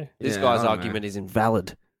don't know. This Yeah, guy's I don't argument is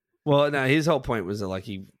invalid. Well, no, his whole point was that like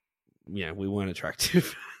we weren't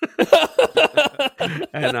attractive.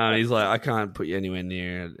 And he's like, I can't put you anywhere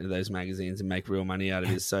near those magazines and make real money out of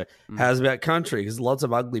this. So, how's about country? Because lots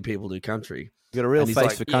of ugly people do country. You got a real And he's face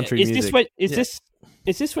like, for Yeah, country is music. this when, is Yeah. this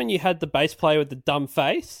is this when you had the bass player with the dumb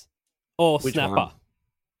face, or Which Snapper? one?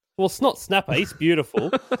 Well, it's not Snapper. He's beautiful.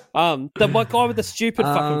 The white guy with the stupid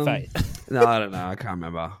fucking face. No, I don't know. I can't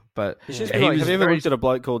remember. But It's just yeah, like, he was have you ever very- looked at a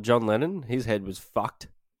bloke called John Lennon? His head was fucked.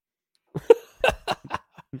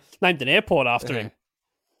 Named an airport after him.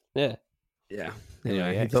 Yeah, Yeah.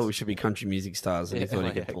 Anyway, he LAX. thought we should be country music stars, and he Yeah, thought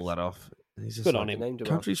he could LAX. pull that off. And he's just Good like, on him. Named him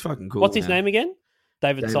Country's fucking cool. What's his man. name again?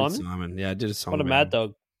 David Simon. Simon. Yeah, I did a song. What a about mad him.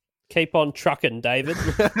 dog. Keep on trucking, David.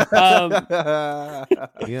 up.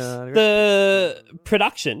 Yeah, The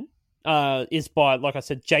production is by, like I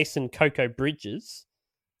said, Jason Coco Bridges.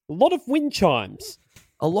 A lot of wind chimes.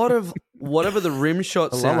 A lot of whatever the rim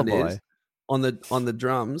shot A sound lullaby. is on the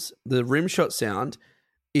drums, the rim shot sound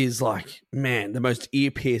is like, man, the most ear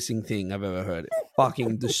piercing thing I've ever heard. It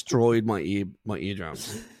fucking destroyed my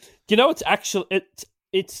eardrums. You know, it's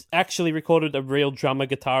actually recorded a real drummer,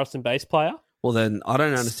 guitarist, and bass player. Well, then I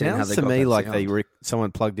don't understand how Sounds they to got me that like sound.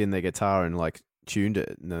 someone plugged in their guitar and like tuned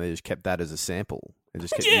it, and then they just kept that as a sample. And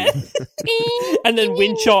just kept Yeah. And then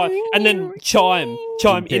wind chime, and then chime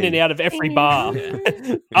in and out of every bar.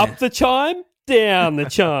 Up the chime, down the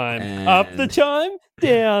chime. Up the And- chime,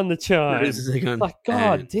 down the chime. Producers are going, Like,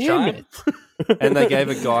 God and damn chime. it. And they gave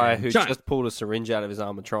a guy who Giant. just pulled a syringe out of his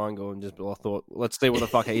arm and triangle and just I thought, let's see what the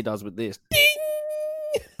fuck he does with this.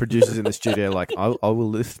 producers in the studio like, I will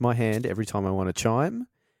lift my hand every time I want to chime,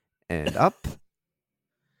 and up.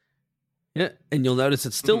 Yeah, and you'll notice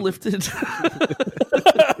it's still lifted.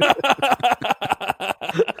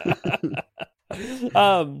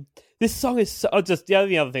 This song is so, just the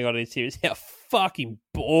only other thing I need to hear is how fucking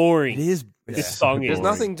boring It is. this song There's is.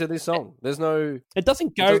 nothing to this song. There's no. It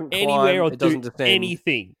doesn't go doesn't anywhere climb, or it do doesn't descend.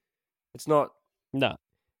 anything. It's not. No,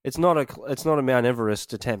 It's not a Mount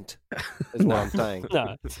Everest attempt. Is what I'm saying.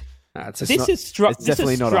 no. It's This not- is it's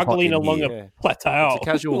definitely not a hot struggling in along here. Yeah. a plateau. It's a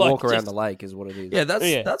casual Like, walk around just the lake, is what it is. yeah, that's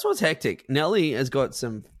Yeah. that's what's hectic. Nelly has got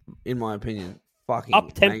some, in my opinion, fucking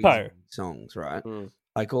Up-tempo. amazing songs, right? Mm.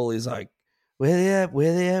 Like all these like, where they at,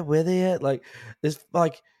 where they at, where they at? Like there's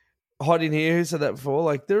like Hot in Here, who said that before?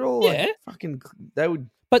 Like they're all Yeah. like fucking, they would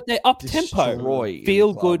But they're up tempo, destroy in the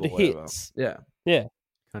feel club good or whatever. hits. Yeah. Yeah.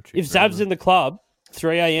 Country If Zab's in the club,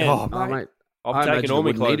 3 a.m. Oh, Oh, mate. I'm I taking imagine all it my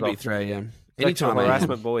wouldn't need clothes to be off. 3 a.m. Sexual Anytime I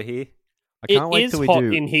harassment boy here. I It can't wait is till we hot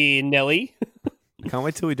do. in here, Nelly. Can't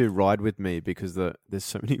wait till we do Ride With Me, because there's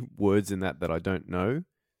so many words in that I don't know.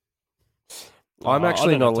 I'm I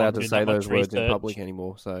actually don't not have time allowed to to do say that those much words in research. public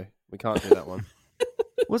anymore, so we can't do that one.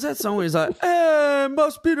 What's that song where he's like, "Hey,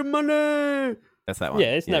 must be the money"? That's that one.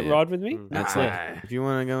 Yeah, isn't that Ride With Me? Mm. That's like, if you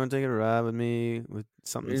want to go and take a ride with me with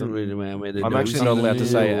something, I'm actually not allowed to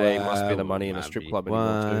say, "Hey, must be the money" in a strip club anymore.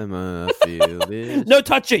 Why Too. am I feel this? No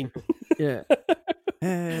touching. Yeah,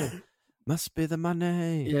 Hey, must be the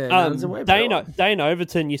money. yeah. no, there's a way better one. Dane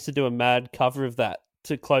Overton used to do a mad cover of that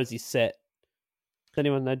to close his set. Does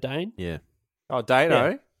anyone know Dane? Yeah. Oh,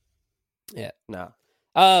 Dano? Yeah. No.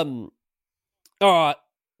 All right.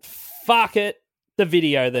 Fuck it. The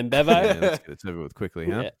video then, Bevo. Yeah, let's get it over with quickly,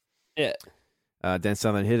 huh? Yeah. Dan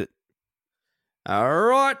Southern, hit it. All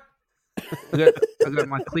right, I got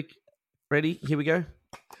my click ready. Here we go.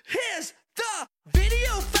 Here's the video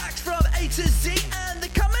facts from A to Z, and they're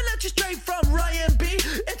coming at you straight from Ryan B.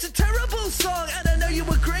 It's a terrible song, and I know you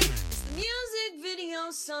agree. It's the music video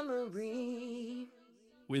summary.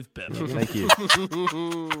 With Bevo. Thank you.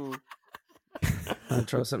 I'll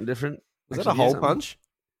try something different. Was that a hole punch?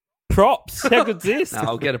 Props. How good's this? No,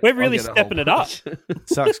 I'll get it. We're really stepping it up.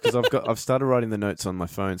 Sucks because I've started writing the notes on my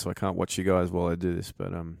phone, so I can't watch you guys while I do this.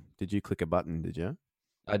 But did you click a button? Did you?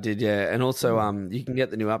 I did, yeah. And also, you can get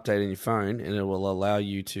the new update on your phone, and it will allow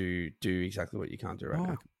you to do exactly what you can't do right I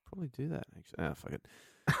now. could probably do that. Actually, fuck it.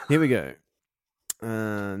 Here we go.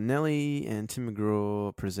 Nelly and Tim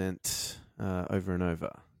McGraw present Over and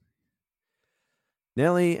Over.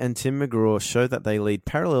 Nelly and Tim McGraw show that they lead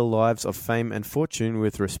parallel lives of fame and fortune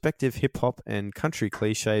with respective hip-hop and country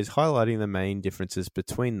cliches highlighting the main differences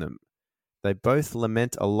between them. They both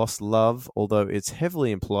lament a lost love, although it's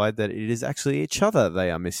heavily implied that it is actually each other they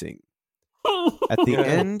are missing. At the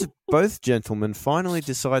end, both gentlemen finally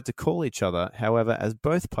decide to call each other. However, as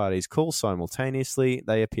both parties call simultaneously,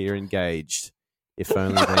 they appear engaged. If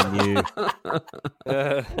only they knew.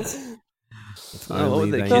 If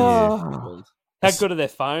only they knew. How good are their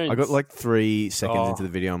phones? I got like 3 seconds into the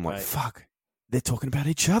video. I'm like, mate. fuck, they're talking about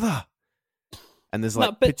each other. And there's No,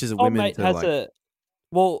 like but pictures of old women. mate To, has like,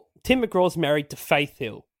 Well, Tim McGraw's married to Faith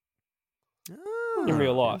Hill in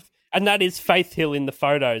real life. And that is Faith Hill in the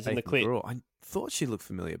photos in the Faith clip. McGraw. I thought she looked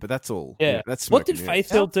familiar, but that's all. Yeah. That's What did smoking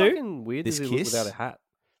Faith mirrors. Hill do? Fucking weird This does he look kiss? without a hat?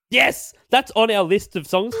 Yes, that's on our list of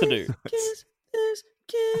songs to do.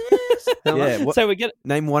 Yeah. What, So we get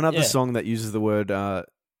name one other Yeah. song that uses the word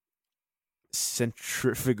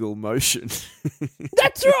centrifugal motion.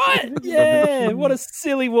 That's right. Yeah, what a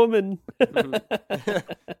silly woman.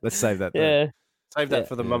 Let's save that. Though. Yeah. Save that Yeah.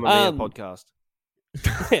 for the Mamma Mia Um, podcast.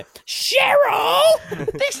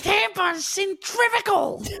 Cheryl, This tampon's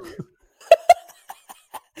centrifugal.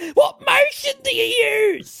 what motion do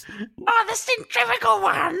you use? Oh, the centrifugal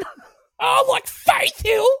one. Oh, like Faith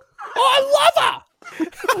Hill. I love her.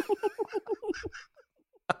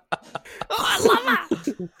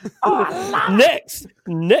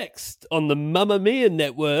 Next on the Mamma Mia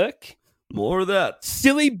network, More of that.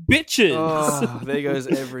 silly bitches. Oh, there goes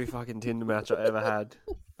every fucking Tinder match I ever had.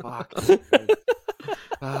 Fuck.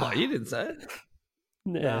 Oh, you didn't say it.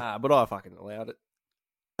 Yeah. Nah, but I fucking allowed it.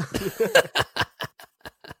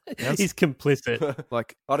 He's complicit.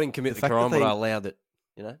 Like I didn't commit The the fact crime, that but they- I allowed it.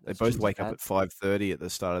 You know, they that's both just wake bad. up at 5:30 at the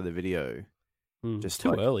start of the video. Just too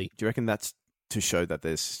like- early. Do you reckon that's to show that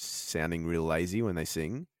they're sounding real lazy when they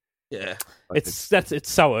sing? Yeah. Like It's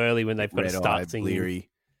so early when they've got to red-eyed, start singing. bleary.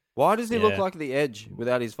 Why does he look Yeah. like the Edge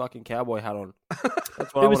without his fucking cowboy hat on?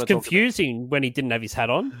 That's what I It was wanna talk confusing when he didn't have his hat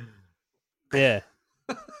on. Yeah.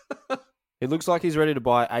 about. He looks like he's ready to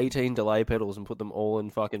buy 18 delay pedals and put them all in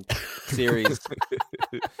fucking series.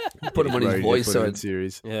 Put him on his Radio, voice put so him in it,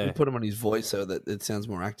 series. Yeah, put him on his voice so that it sounds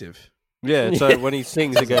more active. yeah. So when he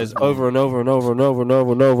sings, it goes over and over and over and over and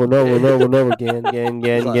over and over and over and over and over again, again,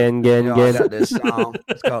 It's like, again, you know, I again. got this song.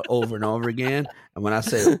 It's called Over and Over Again. And when I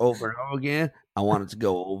say over and over again, I want it to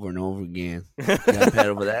go over and over again. You got a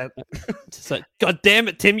pedal for that? Just like, God damn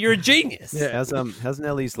it, Tim, you're a genius. How's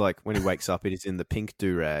Nelly's like when he wakes up? It is in the pink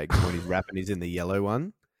do rag. When he's rapping, he's in the yellow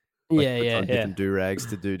one. Like, Yeah, puts yeah, on yeah. Different do rags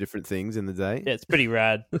to do different things in the day. Yeah, it's pretty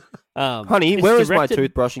rad. Honey, it's where is my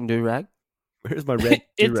directed- toothbrushing do rag? Where's my red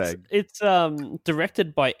do rag? It's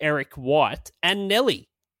directed by Eric White and Nelly.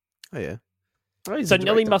 Oh yeah. So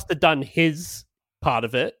Nelly must have done his part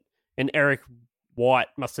of it, and Eric White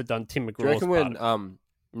must have done Tim Do you McGraw's reckon part. when of it.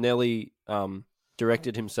 Nelly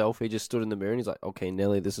directed himself, he just stood in the mirror and he's like, "Okay,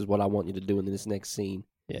 Nelly, this is what I want you to do in this next scene."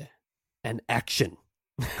 And action.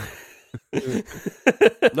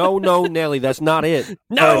 No, Nelly, that's not it.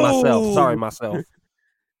 No! Sorry, myself.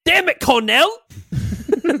 Damn it, Cornell!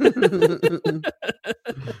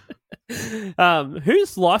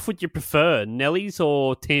 Whose life would you prefer, Nelly's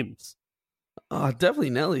or Tim's? Oh, definitely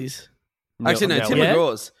Nelly's. Actually, no, Tim Yeah.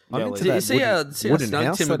 McGraw's. I'm Nelly. into See- that see how wooden snug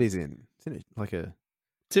house Tim- that he's in. Isn't it like a...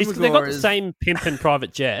 Tim They got McGraw the is same pimpin'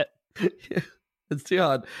 private jet. It's too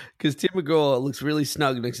hard because Tim McGraw looks really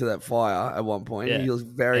snug next to that fire at one point. Yeah. He looks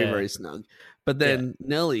very, Yeah. very snug. But then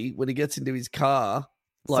Nelly, when he gets into his car,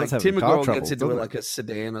 like Starts Tim having car McGraw trouble, gets into doesn't like a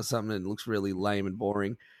sedan or something and it looks really lame and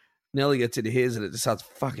boring. Nelly gets into his and it just starts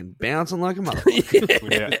fucking bouncing like a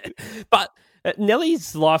motherfucker. But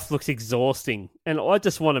Nelly's life looks exhausting, and I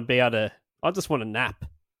just want to be able to. I just want to nap.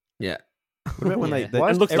 Yeah. What about when Yeah. they Why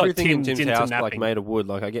It is looks like everything in Tim's Tim's into house like napping. made of wood?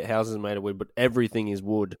 Like, I get houses made of wood, but everything is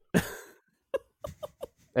wood.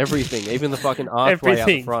 Everything, even the fucking archway out the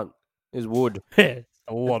Everything. front is wood. A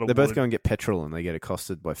lot of they both wood. go and get petrol and they get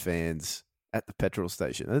accosted by fans at the petrol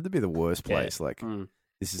station? That'd be the worst Yeah. place. Like, Mm.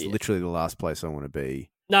 this is Yeah. literally the last place I want to be.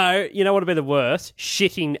 No, you know what would be the worst?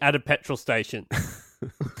 Shitting at a petrol station.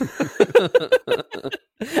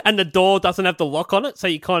 And the door doesn't have the lock on it, so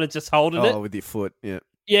you kind of just holding it. With your foot, yeah.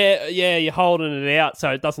 Yeah, you're holding it out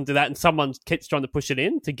so it doesn't do that, and someone keeps trying to push it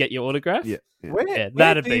in to get your autograph. Yeah. yeah. Yeah,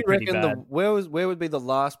 that'd do be you pretty reckon bad. where would be the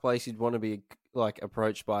last place you'd want to be like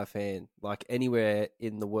approached by a fan? Like anywhere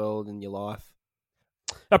in the world in your life?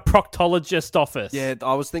 A proctologist office. Yeah,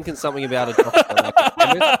 I was thinking something about a doctor, like a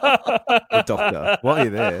chemist, The doctor, while you're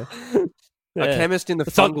there, a Yeah. chemist in the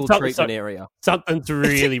So- fungal so- treatment so- area. Something's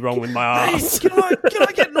really wrong with my Hey, ass. can I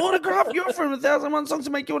get an autograph? You're from 1,001 Songs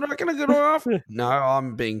to Make You Wonder. Can I get an autograph? No,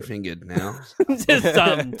 I'm being fingered now.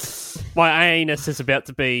 Just, my anus is about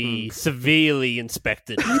to be severely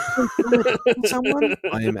inspected. Someone?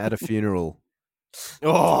 I am at a funeral.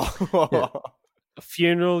 Oh, A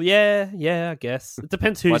funeral, yeah, I guess. It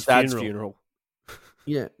depends my whose dad's funeral. funeral.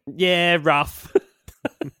 Yeah. Yeah, rough.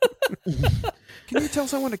 Can you tell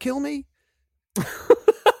someone to kill me?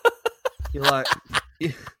 You're like,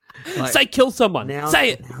 Say kill someone. now,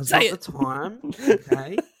 Say it. Now's Say not it. the time.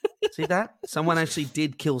 Okay. See that? Someone actually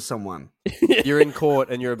did kill someone. You're in court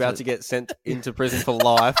and you're about to get sent into prison for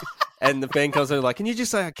life. And the fan comes over like, can you just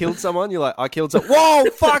say I killed someone? You're like, I killed someone. Whoa,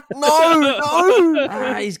 fuck, no.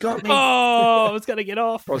 Ah, he's got me. Oh, I was going to get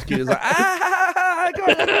off. Prosecutor's like, I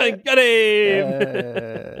got him. Got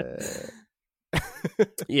him.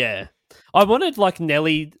 Yeah. I wanted like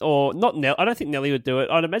Nelly, or not Nelly. I don't think Nelly would do it.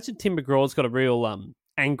 I'd imagine Tim McGraw's got a real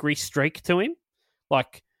angry streak to him.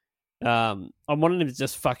 Like, I wanted him to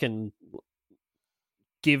just fucking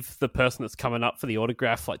give the person that's coming up for the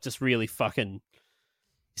autograph, like, just really fucking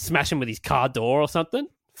smash him with his car door or something.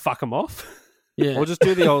 Fuck him off. Yeah. Or just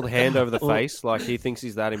do the old hand over the face, like he thinks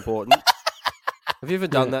he's that important. Have you ever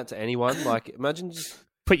done that to anyone? Like, imagine just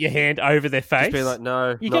Put your hand over their face. being like,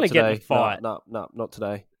 no, You're not gonna get in a today. fight. No, not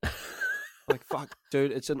today. Like, fuck,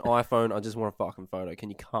 dude, it's an iPhone. I just want a fucking photo. Can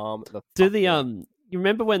you calm the Do fuck the down? You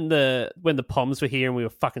remember when the Poms were here and we were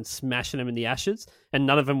fucking smashing them in the ashes, and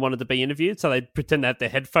none of them wanted to be interviewed, so they pretend they have their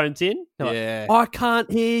headphones in. They're like, Yeah. I can't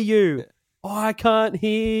hear you. I can't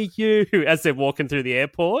hear you as they're walking through the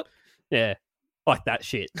airport. Yeah, like that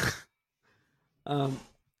shit.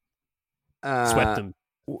 Swept them.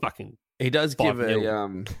 Fucking He does give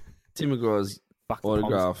 5-0. a Tim McGraw's Fuck the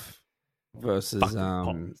autograph versus fucking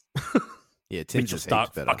Poms. Yeah, Tim's Which will just start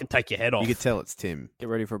heaps better. fucking take your head off. You could tell it's Tim Get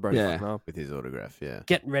ready for a broken Yeah. fucking arm. with his autograph, yeah.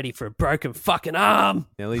 Getting ready for a broken fucking arm.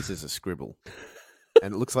 Nelly's is a scribble.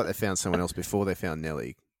 And it looks like they found someone else before they found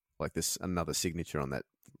Nelly. Like this another signature on that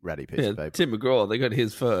ratty piece of paper. Tim McGraw, they got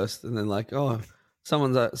his first, and then like, oh,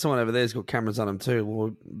 someone over there's got cameras on him too. Well,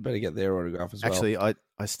 we better get their autograph as well. Actually, I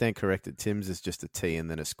stand corrected. Tim's is just a T and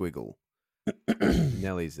then a squiggle.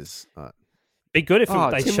 Nelly's is... Be good if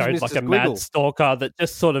they Tim's showed Mr. like a Squiggle. mad stalker that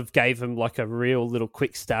just sort of gave him like a real little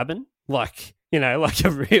quick stabbing, like, you know, like a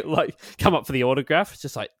real, like, come up for the autograph. It's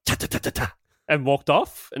just like ta ta ta ta ta, and walked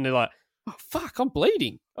off, and they're like, oh fuck, I'm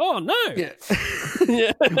bleeding. Oh no. yeah,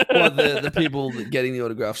 Yeah. or the people getting the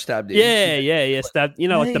autograph stabbed him. Yeah. Stab, you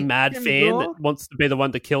know, like the Hey, mad Tim fan McGraw? that wants to be the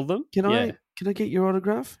one to kill them. Can Yeah. I get your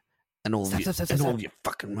autograph and all Stop, of your, stop, stop, and stop. all of your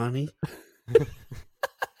fucking money?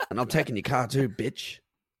 And I'm taking your car too, bitch.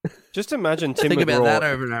 Just imagine Tim Think McGraw. about that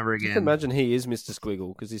over and over Just again. imagine he is Mr.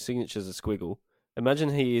 Squiggle because his signature's a squiggle. Imagine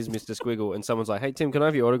he is Mr. Squiggle and someone's like, hey, Tim, can I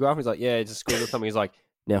have your autograph? He's like, yeah, it's a squiggle. Something. He's like,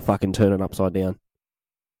 now fucking turn it upside down.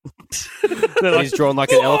 They're And like, he's drawn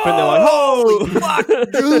like an elephant. They're like, holy fuck,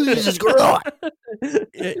 Jesus Christ.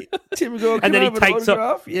 Yeah, Tim McGraw, And then he takes off-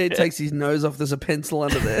 autograph? Yeah, he takes his nose off. There's a pencil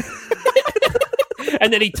under there.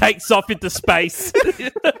 and then he takes off into space.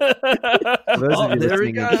 For those of you there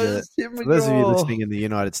he listening in the- goes. Tim for those of you McGraw. listening in the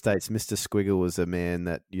United States, Mr. Squiggle was a man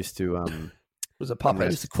that used to was a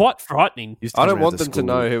puppet. It's quite frightening. used to I come don't around want to them to school.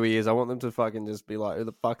 know who he is. I want them to fucking just be like, who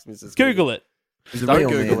the fuck's Mr. Squiggle? Google it. He's a Don't real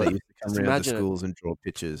Google man it. that used to come Just around to imagine it. schools and draw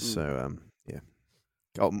pictures. So yeah,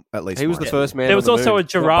 At least He was mine. the first man. There on was the also moon, a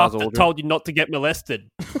giraffe not Buzz that Aldrin. told you not to get molested.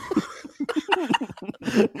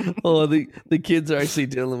 Oh, the kids are actually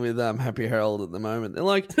dealing with Happy Harold at the moment. They're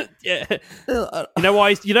like, Yeah. uh, You know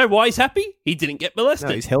why he's happy? He didn't get molested.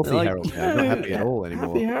 No, he's healthy they're like, Harold now. He's not happy at all anymore.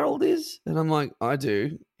 Happy Harold is, and I'm like, I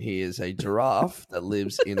do. He is a giraffe that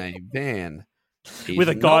lives in a van. He's With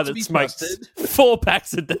a guy not to that be smokes trusted. 4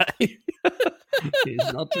 packs a day. He's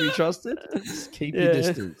not to be trusted. Just keep Yeah. your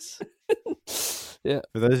distance. Yeah.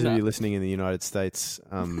 For those of you listening in the United States,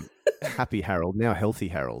 Happy Harold, now Healthy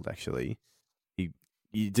Harold, actually,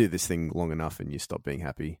 you do this thing long enough and you stop being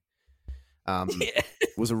happy.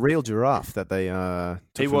 Was a real giraffe that they took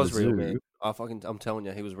He from was the real, zoo, man. I'm telling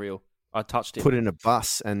you, he was real. I touched him. put in a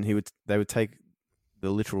bus, and they would take the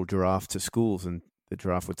literal giraffe to schools, and the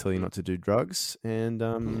giraffe would tell you not to do drugs and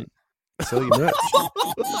sell your merch.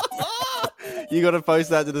 You got to post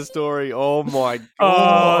that to the story. Oh my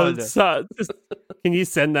Oh, god! can you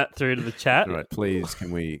send that through to the chat? All right, please,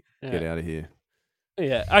 can we get Yeah. out of here?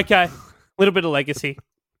 Yeah. Okay. A little bit of legacy.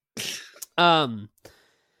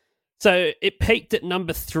 So it peaked at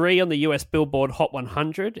number 3 on the US Billboard Hot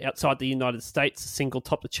 100 outside the United States. The single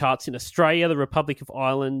topped the charts in Australia, the Republic of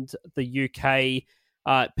Ireland, the UK.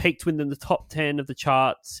 It peaked within the top 10 of the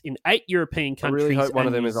charts in 8 European I countries really hope one and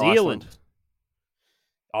of them New is Zealand. Iceland.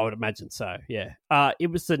 I would imagine so. Yeah. It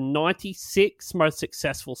was the 96th most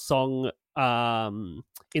successful song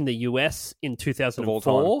in the US in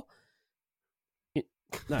 2004.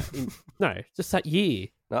 No, just that year.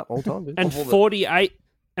 No, all time. Dude.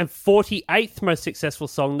 And 48th most successful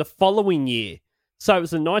song the following year. So it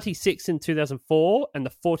was the 96th in 2004 and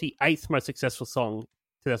the 48th most successful song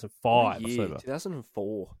 2005. Year,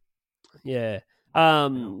 2004. Yeah.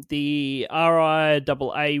 The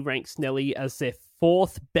RIAA ranks Nelly as their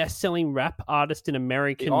 4th best-selling rap artist in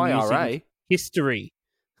American The IRA? music history.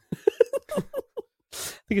 I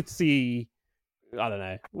think it's the, I don't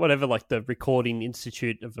know, whatever, like the Recording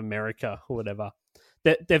Institute of America or whatever.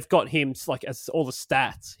 They've got him, like, as all the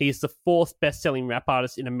stats. He is the 4th best-selling rap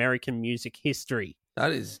artist in American music history.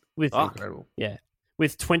 That is With incredible. Yeah.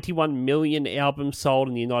 With 21 million albums sold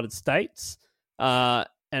in the United States. And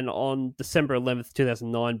on December 11th,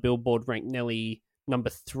 2009, Billboard ranked Nelly number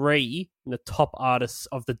 3 in the top artists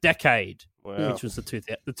of the decade, Wow. which was the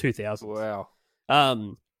 2000s. Wow.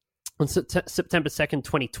 On September 2nd,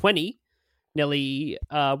 2020, Nelly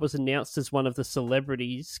was announced as one of the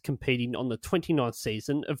celebrities competing on the 29th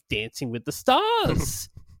season of Dancing with the Stars.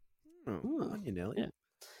 On you, Nelly.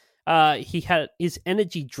 Yeah. He had his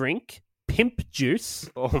energy drink, Pimp Juice,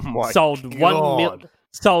 Oh my sold god.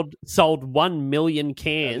 sold 1 million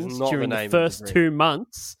cans not during the the name of the first drink. 2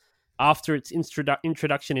 months after its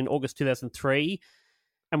introduction in August 2003,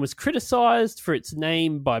 and was criticized for its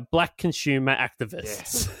name by black consumer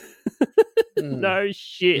activists. No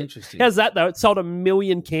shit. Interesting. How's that though? It sold 1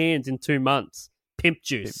 million cans in 2 months. Pimp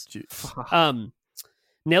Juice.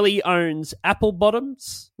 Nelly owns Apple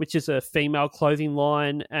Bottoms, which is a female clothing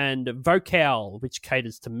line, and Vocal, which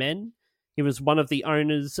caters to men. He was one of the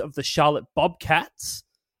owners of the Charlotte Bobcats,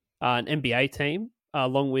 an NBA team,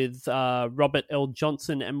 along with Robert L.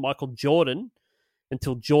 Johnson and Michael Jordan,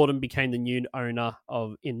 until Jordan became the new owner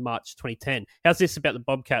in March 2010. How's this about the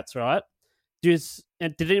Bobcats, right? Did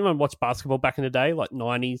anyone watch basketball back in the day, like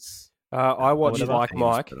 90s? I watched whatever. Like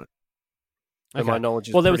Mike. And my knowledge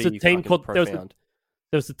is there was a pretty team fucking called profound.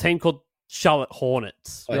 there was a team called Charlotte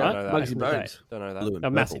Hornets, Oh, yeah, right? I know Back Muggsy in the day. Bogues. Don't know that. Blue and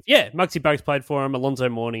purple. Massive. Yeah, Muggsy Bogues played for him, Alonzo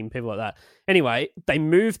Mourning, people like that. Anyway, they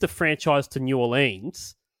moved the franchise to New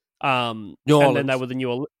Orleans. And then they were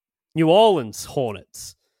the New Orleans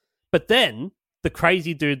Hornets. But then the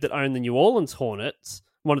crazy dude that owned the New Orleans Hornets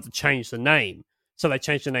wanted to change the name. So they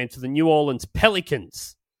changed the name to the New Orleans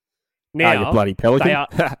Pelicans. Now, you bloody pelican.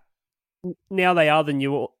 they are the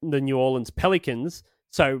New Orleans Pelicans.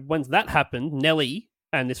 So when that happened, Nelly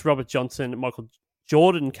and this Robert Johnson and Michael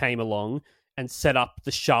Jordan came along and set up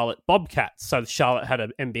the Charlotte Bobcats. So Charlotte had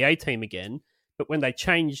an NBA team again. But when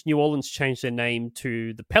New Orleans changed their name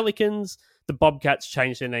to the Pelicans, the Bobcats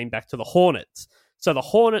changed their name back to the Hornets. So the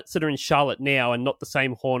Hornets that are in Charlotte now are not the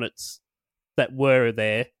same Hornets that were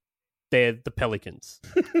there. They're the Pelicans.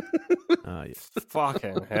 Yeah.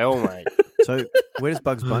 Fucking hell, mate. So where does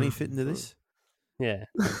Bugs Bunny fit into this? Yeah.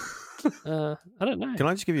 I don't know. Can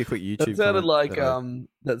I just give you a quick YouTube? That sounded comment like that I-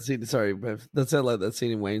 that scene. Sorry, Bev. That sounded like that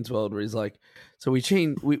scene in Wayne's World where he's like, "So we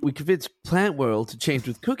convinced Plant World to change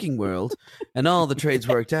with Cooking World, and all the trades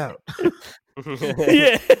worked out."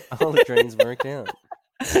 Yeah. All the dreams worked out.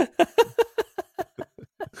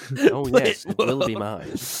 Oh, yes. It will be mine.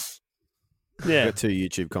 I've Yeah. got 2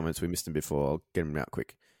 YouTube comments. We missed them before. I'll get them out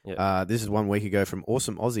quick. Yeah. This is 1 week ago from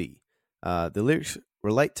Awesome Aussie. The lyrics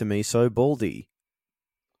relate to me so baldy.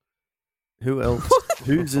 Who else?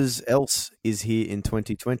 Whose else is here in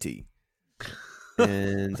 2020?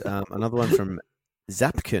 And another one from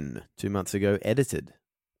Zapkin 2 months ago, edited.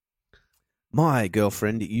 My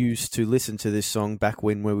girlfriend used to listen to this song back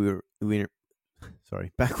when we were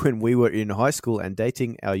in high school and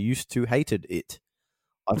dating. I used to hated it.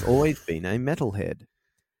 I've always been a metalhead,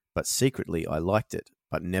 but secretly I liked it,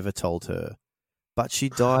 but never told her. But she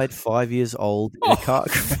died 5 years old in a car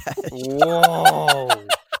crash. Whoa.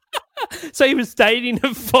 So he was dating a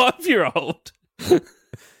 5-year-old.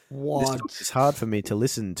 What? It's hard for me to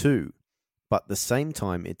listen to, but at the same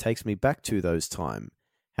time, it takes me back to those times.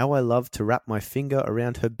 How I love to wrap my finger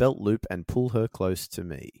around her belt loop and pull her close to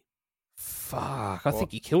me. Fuck, I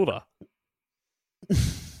think he killed her.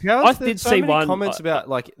 I did so see many one comments about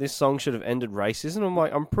like this song should have ended racism. I'm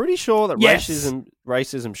like, I'm pretty sure that Yes.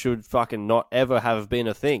 racism should fucking not ever have been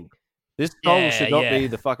a thing. This song should not be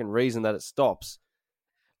the fucking reason that it stops.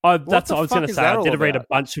 That's the what I was fuck going to is say. that I all did read a about?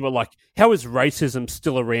 bunch who were like, how is racism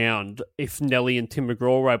still around if Nelly and Tim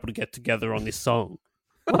McGraw were able to get together on this song?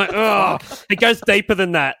 Like, oh, it goes deeper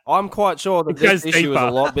than that. I'm quite sure that It goes this issue deeper. is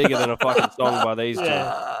a lot bigger than a fucking song by these two.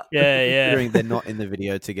 Yeah. Considering they're not in the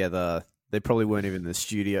video together, they probably weren't even in the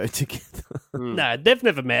studio together. No, they've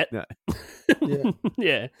never met. No.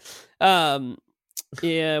 Yeah.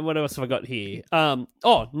 Yeah, what else have I got here?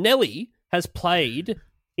 Nelly has played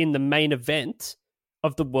in the main event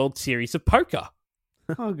of the World Series of Poker.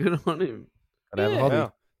 Oh, good on him. Gotta have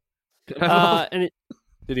a hobby. And it,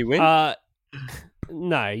 Did he win?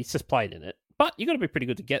 no, he's just played in it. But you got to be pretty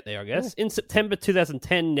good to get there, I guess. In September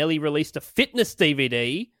 2010, Nelly released a fitness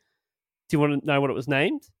DVD. Do you want to know what it was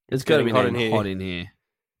named? It's got to be Hot named in Here. Hot in Here.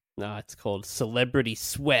 No, it's called Celebrity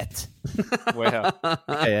Sweat. Wow.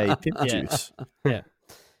 AKA Pimp Yeah. Juice. Yeah,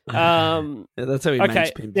 That's how he makes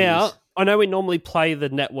okay, pimp now, juice. I know we normally play the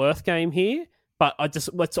net worth game here, but I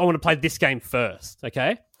want to play this game first,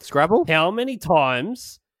 okay? Scrabble? How many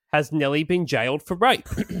times has Nelly been jailed for rape?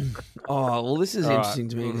 Oh, well, this is All right. interesting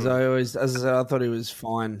to me because I always, as I said, I thought he was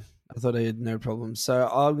fine. I thought he had no problems. So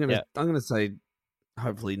I'm gonna say,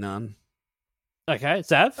 hopefully none. Okay,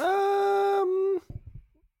 Zav?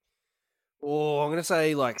 I'm going to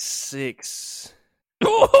say like 6.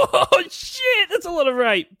 Oh, shit, that's a lot of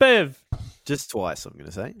rape. Bev? Just twice, I'm going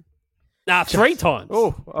to say. Nah, 3 times.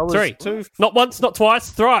 Oh, I was 3. too. Not once, not twice,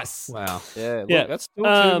 thrice. Wow. Yeah, look, Yeah. that's still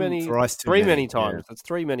too many. Thrice too Three many, many times. yeah. That's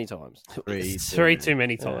 3 many times. It's 3 too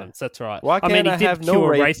many times, that's right. Why can't I he did have no cure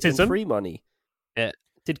rape racism. and free money? Yeah,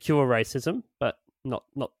 did cure racism, but not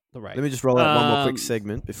the rape. Let me just roll out one more quick Um,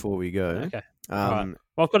 segment before we go. Okay. All right. Um,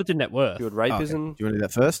 Well, I've got to do net worth. Cured okay. rapism. Do you want to do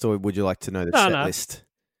that first, or would you like to know the No, set no. list?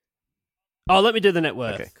 Oh, let me do the net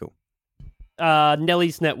worth. Okay, cool.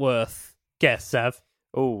 Nelly's net worth. Guess, Sav.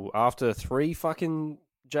 Oh, after 3 fucking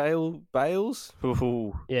jail bails?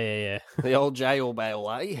 Ooh, Yeah. the old jail bail,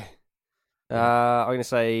 eh? I'm going to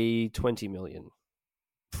say 20 million.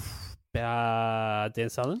 Dan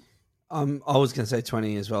Southern? I was going to say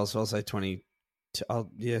 20 as well, so I'll say 20.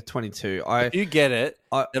 22. If you get it,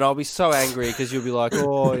 then I'll be so angry because you'll be like,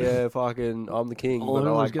 oh, yeah, fucking, I'm the king. Oh, But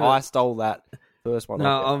I was like, gonna- I stole that first one.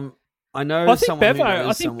 No, I know I think someone who Bevo. knows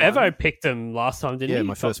I think someone. Bevo picked him last time, didn't Yeah, he?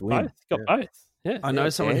 my Got first win. Both. Got both. Yeah. I know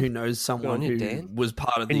someone Dan. who knows someone Good on you, who Dan. was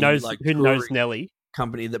part of the Who knows touring Nelly?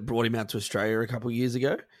 company that brought him out to Australia a couple of years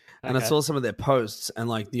ago. And I Okay. saw some of their posts, and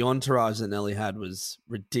like the entourage that Nelly had was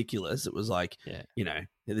ridiculous. It was like, Yeah.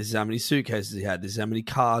 this is how many suitcases he had, this is how many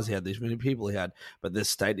cars he had, this many people he had. But the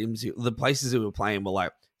stadiums, the places he were playing were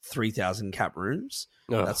like 3,000 cap rooms,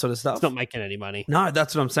 Ugh. that sort of stuff. It's not making any money. No,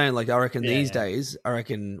 that's what I'm saying. Like, I reckon Yeah, these yeah. days,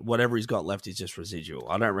 whatever he's got left is just residual.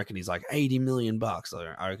 I don't reckon he's like $80 million. I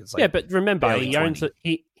reckon it's like, Yeah, but remember, barely he owns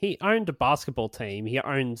 20. he owned a basketball team. He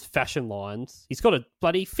owns fashion lines. He's got a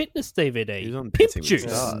bloody fitness DVD. He's on Pimp Dancing with juice. the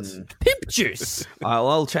Stars. Pimp juice.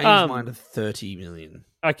 I'll change mine to 30 million.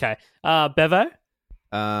 Okay. Bevo.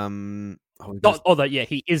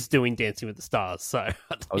 He is doing Dancing with the Stars. So I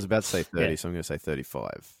was about to say 30, Yeah. so I'm going to say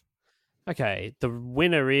 35. okay, the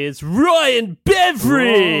winner is Ryan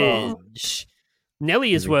Beveridge.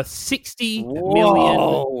 Nelly is worth $60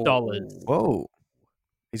 million. Whoa.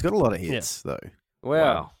 He's got a lot of hits, though.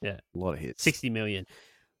 Wow. Yeah, A lot of hits. $60 million.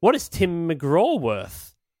 What is Tim McGraw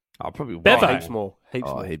worth? I'll probably Bevo. Heaps more. Heaps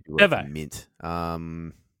Oh, more. he'd be worth Bevo. a mint. No,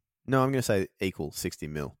 I'm going to say equal 60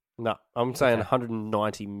 mil. No, I'm saying Okay.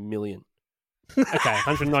 190 million. Okay,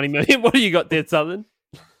 190 million. What do you got there, Southern?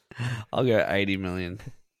 I'll go 80 million.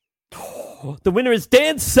 The winner is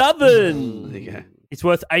Dan Southern. There you go. It's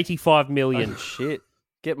worth 85 million. Oh, shit.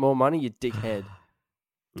 Get more money, you dickhead.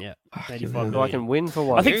 Yeah, Fucking 85 hell. So I million. can win for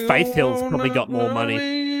one. I think Faith Hill's probably got more money.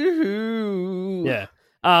 Yeah.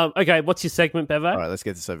 Okay, what's your segment, Bevo? All right, let's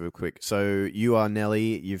get this over real quick. So you are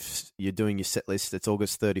Nelly. You're doing your set list. It's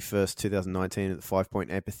August 31st, 2019 at the 5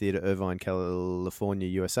 Point Amphitheater, Irvine, California,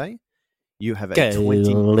 USA. You have a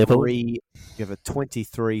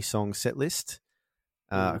 23 song set list.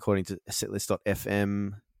 According to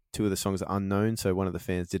setlist.fm, 2 of the songs are unknown, so one of the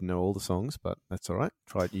fans didn't know all the songs, but that's all right.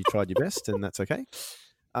 You tried your best, and that's okay.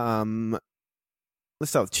 Let's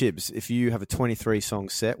start with Chibs. If you have a 23 song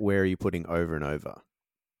set, where are you putting Over and Over?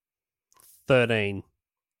 13.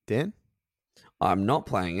 Dan? I'm not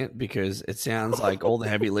playing it because it sounds like all the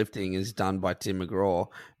heavy lifting is done by Tim McGraw.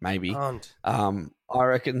 Maybe. I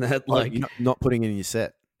reckon that You're not putting it in your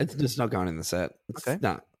set. it's just not going in the set. Okay.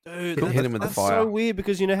 No. Dude, Hit him with the that's fire. so weird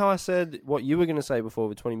because you know how I said what you were going to say before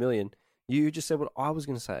with 20 million? You just said what I was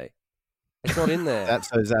going to say. It's not in there. That's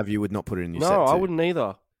so Zav, you would not put it in your set. No, I too. wouldn't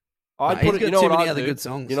either. I'd I'd put it. You know too what many I'd other do? good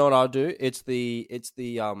songs. You know what I'll do? It's the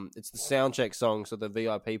sound check song, so the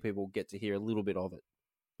VIP people get to hear a little bit of it,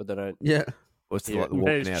 but they don't. Yeah. What's the, Yeah. like, the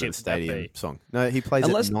walking Whose out of the Chibs would that stadium be? song? No, he plays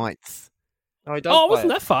Unless- it ninth. Oh, he does Oh, it play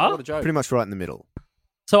wasn't it. that far. What a joke. Pretty much right in the middle.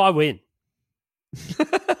 So I win.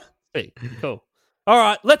 Sweet. Cool. All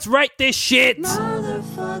right, let's rate this shit.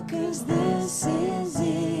 Motherfuckers, this is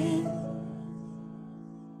it.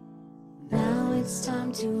 Now it's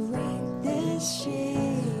time to rate this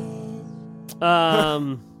shit.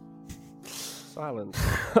 Silence.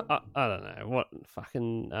 I don't know what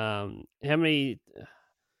fucking how many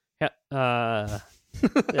yeah.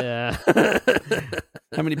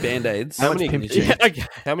 How many Band-Aids? How many? Can you Yeah, change? okay.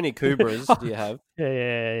 How many Kubras do you have?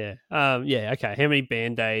 Yeah. Yeah, okay. How many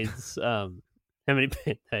band-aids? How many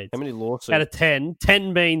band-aids? How many lawsuits? Out of 10,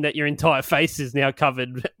 10 being that your entire face is now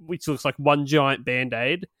covered, which looks like one giant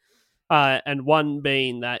band-aid, and 1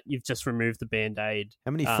 being that you've just removed the band-aid.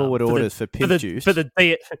 How many forward for the- orders for pimp juice? for the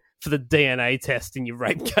DNA test in your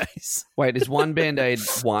rape case. Wait, is one Band-Aid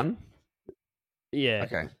 1? Yeah.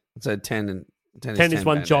 Okay. So 10 and 10 10 is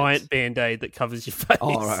one Band-Aids. giant band-aid that covers your face.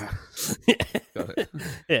 Oh, right. Got it.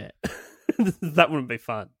 Yeah. That wouldn't be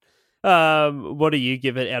fun. What do you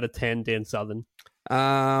give it out of 10, Dan Southern?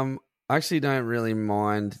 I actually don't really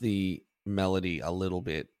mind the melody a little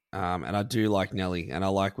bit. And I do like Nelly, and I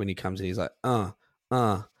like when he comes in, he's like, So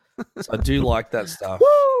I do like that stuff.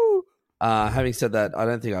 Woo! Having said that, I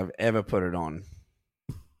don't think I've ever put it on.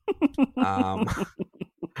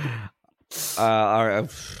 All right,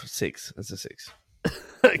 6. That's a 6.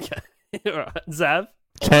 Okay. All right. Zav?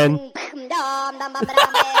 10. What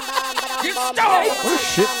a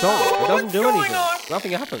shit song. It doesn't do anything.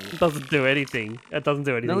 Nothing happens. It doesn't do anything. It doesn't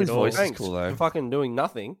do anything Nelly's at all. voice is Thanks cool, though. for fucking doing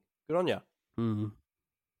nothing. Good on you. Mm.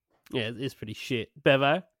 Yeah, it is pretty shit.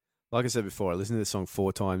 Bevo? Like I said before, I listened to this song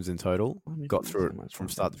 4 times in total. I mean, Got not through so it much from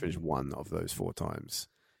fun. start to finish 1 of those 4 times.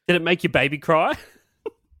 Did it make your baby cry?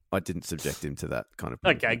 I didn't subject him to that kind of.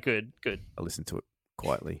 Okay, good. I listened to it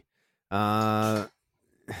quietly. 8.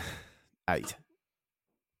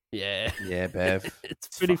 Yeah. Yeah, Bev.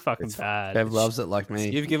 It's pretty Fuck, fucking it's bad. Bev loves it like me.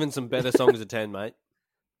 You've given some better songs a 10, mate.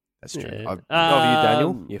 That's true. Yeah. I'm Love you, Daniel.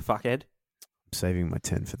 Um, You fuckhead. saving my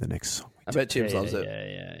 10 for the next song. I bet Chibs loves it.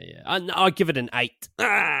 Yeah. I'll give it an 8.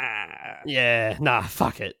 Yeah, nah,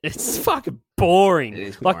 fuck it. It's fucking boring. It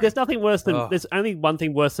is Like, boring. there's nothing worse than. Ugh. There's only one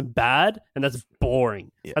thing worse than bad, and that's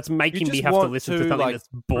boring. Yeah. That's You making me just have to want listen to something like, that's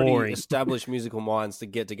pretty boring. established musical minds to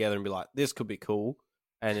get together and be like, this could be cool.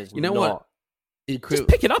 And it's You know not. what? Just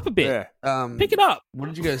pick it up a bit. Yeah. Pick it up. What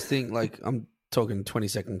did you guys think? Like, I'm talking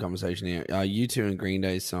 20-second conversation here. U2 and Green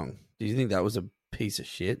Day's song. Do you think that was a piece of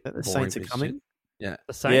shit? The Boring Saints are piece of coming. shit? Yeah.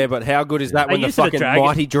 The same. Yeah, but how good is that They when the use it at fucking Dragon.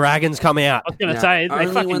 mighty dragons come out? I was going to No, say, they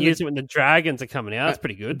only fucking when use the- it when the dragons are coming out. That's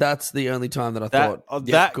pretty good. That's the only time that I That thought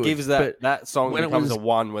yeah, that good. gives But, that song when it becomes was- a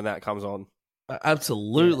 1 when that comes on.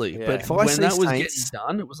 absolutely. Yeah. But If I when see that was Saints- getting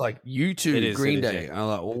done, it was like U2, It is, Green it is, Day. yeah. And I'm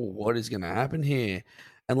like, oh, what is going to happen here?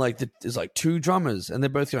 And like, there's like 2 drummers, and they're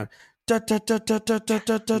both going da da da da da da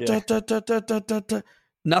da da da da da da da da.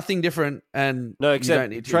 Nothing different, and No, you except don't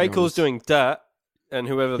need Trey two Cool's drummers. doing dirt, and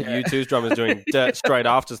whoever the Yeah. U2's drummer's doing dirt straight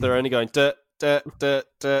after, so they're only going dirt.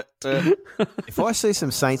 If I see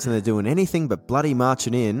some Saints and they're doing anything but bloody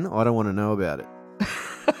marching in, I don't want to know about it.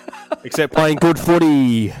 Except playing good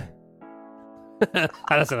footy. That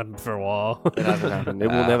hasn't happened for a while. It hasn't happened. It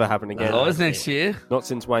will never happen again. Always next year. Not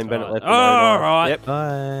since Wayne Bennett left. All right. Yep.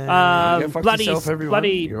 Go fuck bloody, yourself, everyone.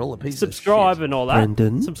 bloody You're all a piece of subscribe shit. and all that.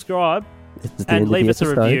 Brendan. Subscribe It's the and end of leave the us a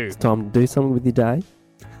episode. review. It's time to do something with your day.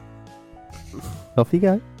 Off you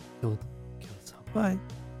go. Bye.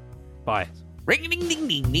 Bye. Ring ding ding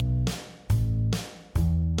ding ding.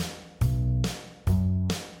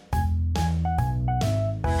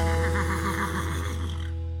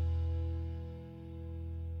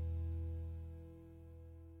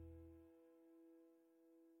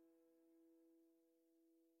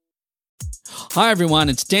 Hi everyone,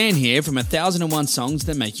 it's Dan here from 1001 Songs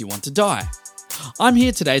That Make You Want to Die. I'm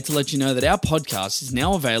here today to let you know that our podcast is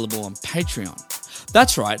now available on Patreon.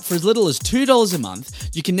 That's right, for as little as $2 a month,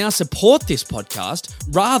 you can now support this podcast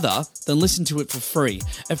rather than listen to it for free,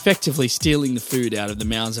 effectively stealing the food out of the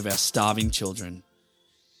mouths of our starving children.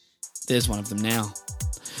 There's one of them now.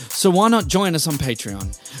 So why not join us on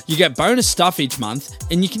Patreon? You get bonus stuff each month,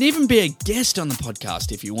 and you can even be a guest on the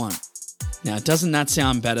podcast if you want. Now, doesn't that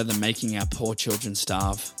sound better than making our poor children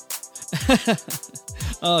starve?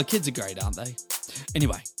 Oh, kids are great, aren't they?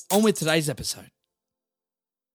 Anyway, on with today's episode.